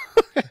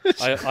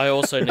 yeah. I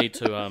also need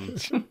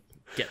to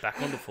get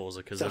back onto Forza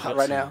because they've hot got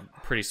right some now?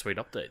 pretty sweet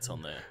updates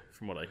on there,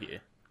 from what I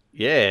hear.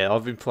 Yeah,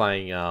 I've been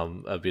playing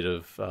a bit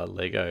of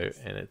Lego,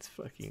 and it's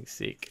fucking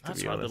sick. To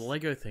That's be right. honest. The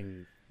Lego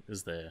thing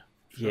is there.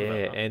 Forgot Yeah,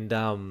 about that.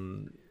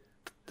 and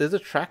there's a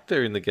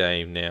tractor in the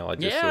game now. I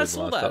just Yeah, I saw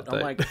saw in the last that. I'm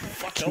update. like,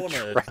 fuck,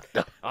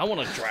 I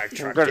want to drag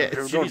We're tractor.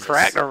 going Jesus.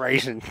 tractor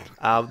racing.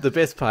 The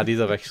best part is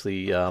I've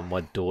actually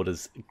my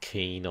daughter's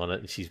keen on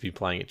it, and she's been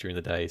playing it during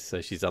the day,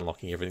 so she's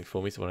unlocking everything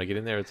for me. So when I get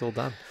in there, it's all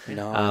done.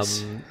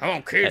 Nice. Come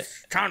on,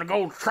 kids. Time to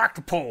go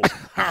tractor pull.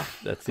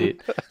 That's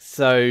it.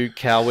 So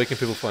Cal, where can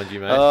people find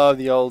you, mate?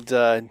 The old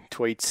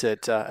tweets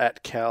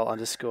at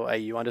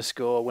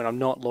cal_au_. When I'm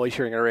not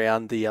loitering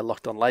around the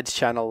Locked On Lads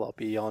channel, I'll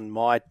be on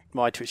my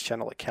Twitch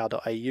channel at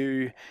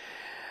cal.au.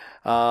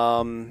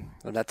 And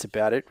that's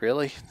about it,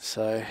 really.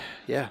 So,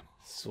 yeah.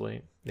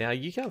 Sweet. Now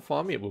you can't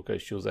find me at Wilco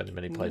Shields in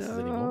many places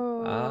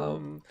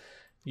anymore.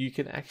 You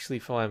can actually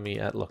find me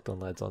at Locked On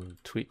Lads on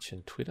Twitch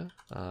and Twitter,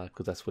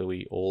 because that's where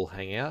we all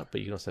hang out. But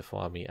you can also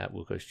find me at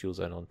Wilco Shields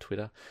on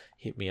Twitter.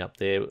 Hit me up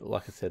there.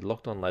 Like I said,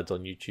 Locked On Lads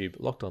on YouTube,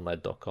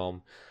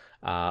 lockedonlad.com,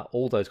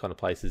 all those kind of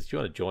places. If you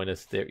want to join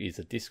us, there is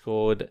a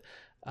Discord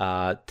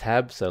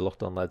tab, so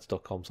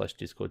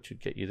lockedonlads.com/Discord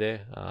should get you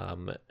there.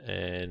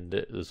 And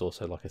there's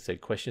also, like I said,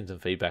 questions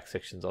and feedback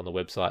sections on the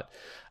website.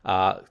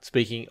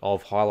 Speaking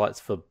of highlights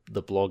for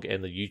the blog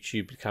and the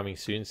YouTube coming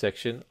soon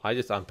section, I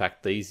just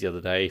unpacked these the other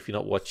day. If you're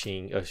not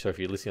watching, if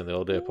you're listening on the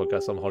audio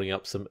podcast, I'm holding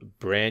up some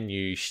brand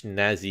new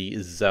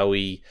snazzy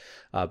Zoe,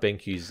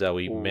 BenQ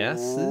Zoe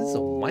mouses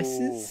or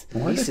mices.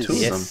 Why are there two of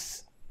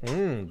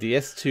them? The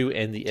S2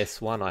 and the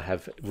S1 I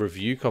have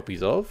review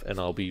copies of, and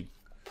I'll be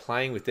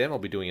playing with them. I'll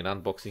be doing an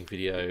unboxing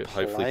video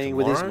hopefully Playing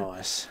tomorrow. with his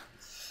mice.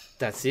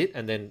 That's it,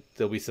 and then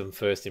there'll be some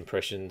first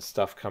impression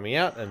stuff coming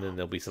out, and then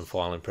there'll be some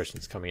final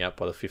impressions coming out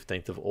by the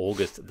 15th of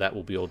August. That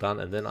will be all done,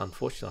 and then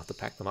unfortunately I have to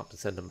pack them up and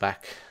send them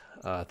back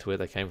to where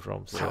they came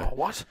from. So Oh,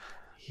 what?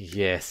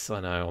 yes,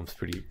 I know, I'm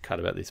pretty cut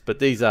about this, but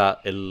these are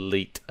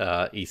elite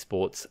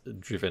esports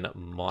driven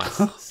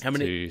mice. How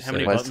many Based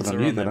buttons on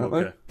are you on there, then,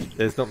 aren't Wilco?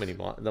 There's not many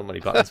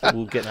buttons, but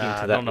we'll get into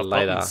Not that enough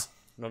later. buttons.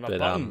 Not enough But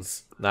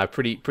buttons. no,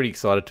 pretty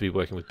excited to be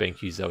working with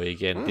BenQ Zoe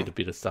again. Did a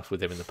bit of stuff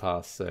with them in the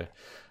past, so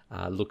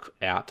look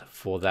out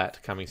for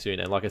that coming soon.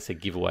 And like I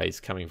said,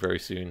 giveaways coming very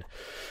soon.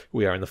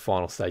 We are in the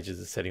final stages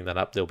of setting that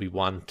up. There'll be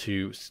one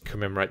to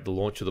commemorate the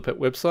launch of the Pet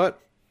website.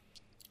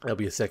 There'll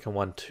be a second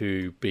one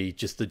to be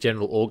just the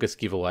general August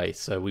giveaway.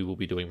 So we will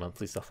be doing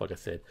monthly stuff, like I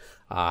said.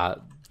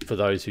 For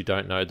those who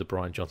don't know, the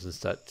Brian Johnson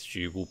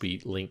statue will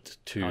be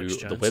linked to Alex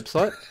the Jones.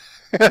 website.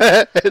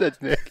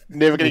 That's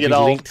never going to get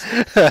Will be old.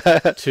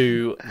 linked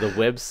to the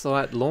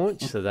website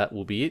launch, so that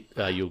will be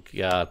it. You'll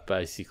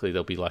basically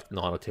there'll be like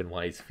 9 or 10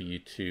 ways for you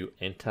to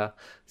enter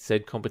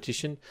said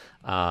competition,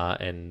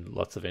 and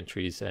lots of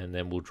entries, and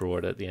then we'll draw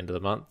it at the end of the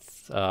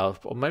month, or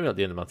maybe not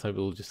the end of the month. Maybe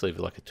we'll just leave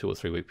it like a 2 or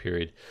 3 week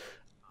period.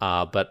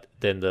 But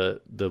then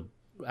the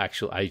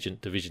actual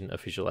agent division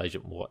official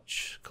agent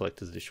watch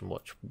collector's edition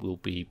watch will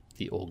be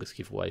the August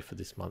giveaway for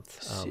this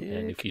month,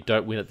 and if you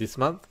don't win it this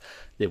month,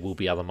 there will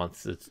be other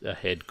months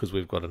ahead because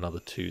we've got another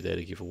 2 there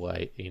to give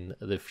away in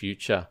the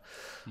future.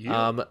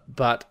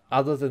 But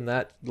other than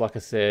that, like I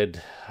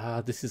said,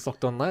 this is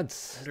Locked On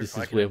Lads. wonder This if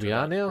I is can where enter we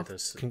are that now. with a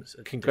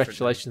different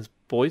Congratulations,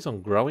 boys,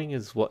 on growing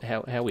is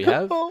how we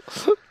have.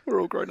 We're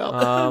all grown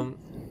up.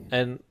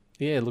 And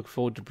yeah, look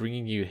forward to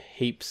bringing you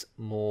heaps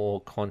more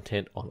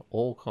content on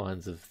all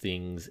kinds of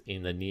things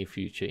in the near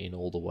future in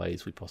all the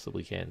ways we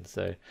possibly can.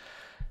 So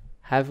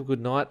have a good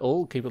night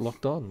all. Keep it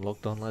locked on.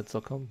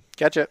 LockedOnLads.com.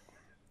 Catch it.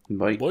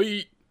 Bye.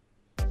 Bye.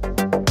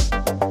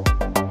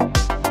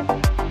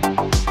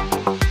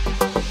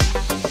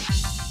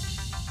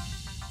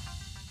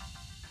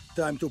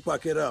 Time to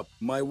pack it up.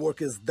 My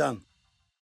work is done.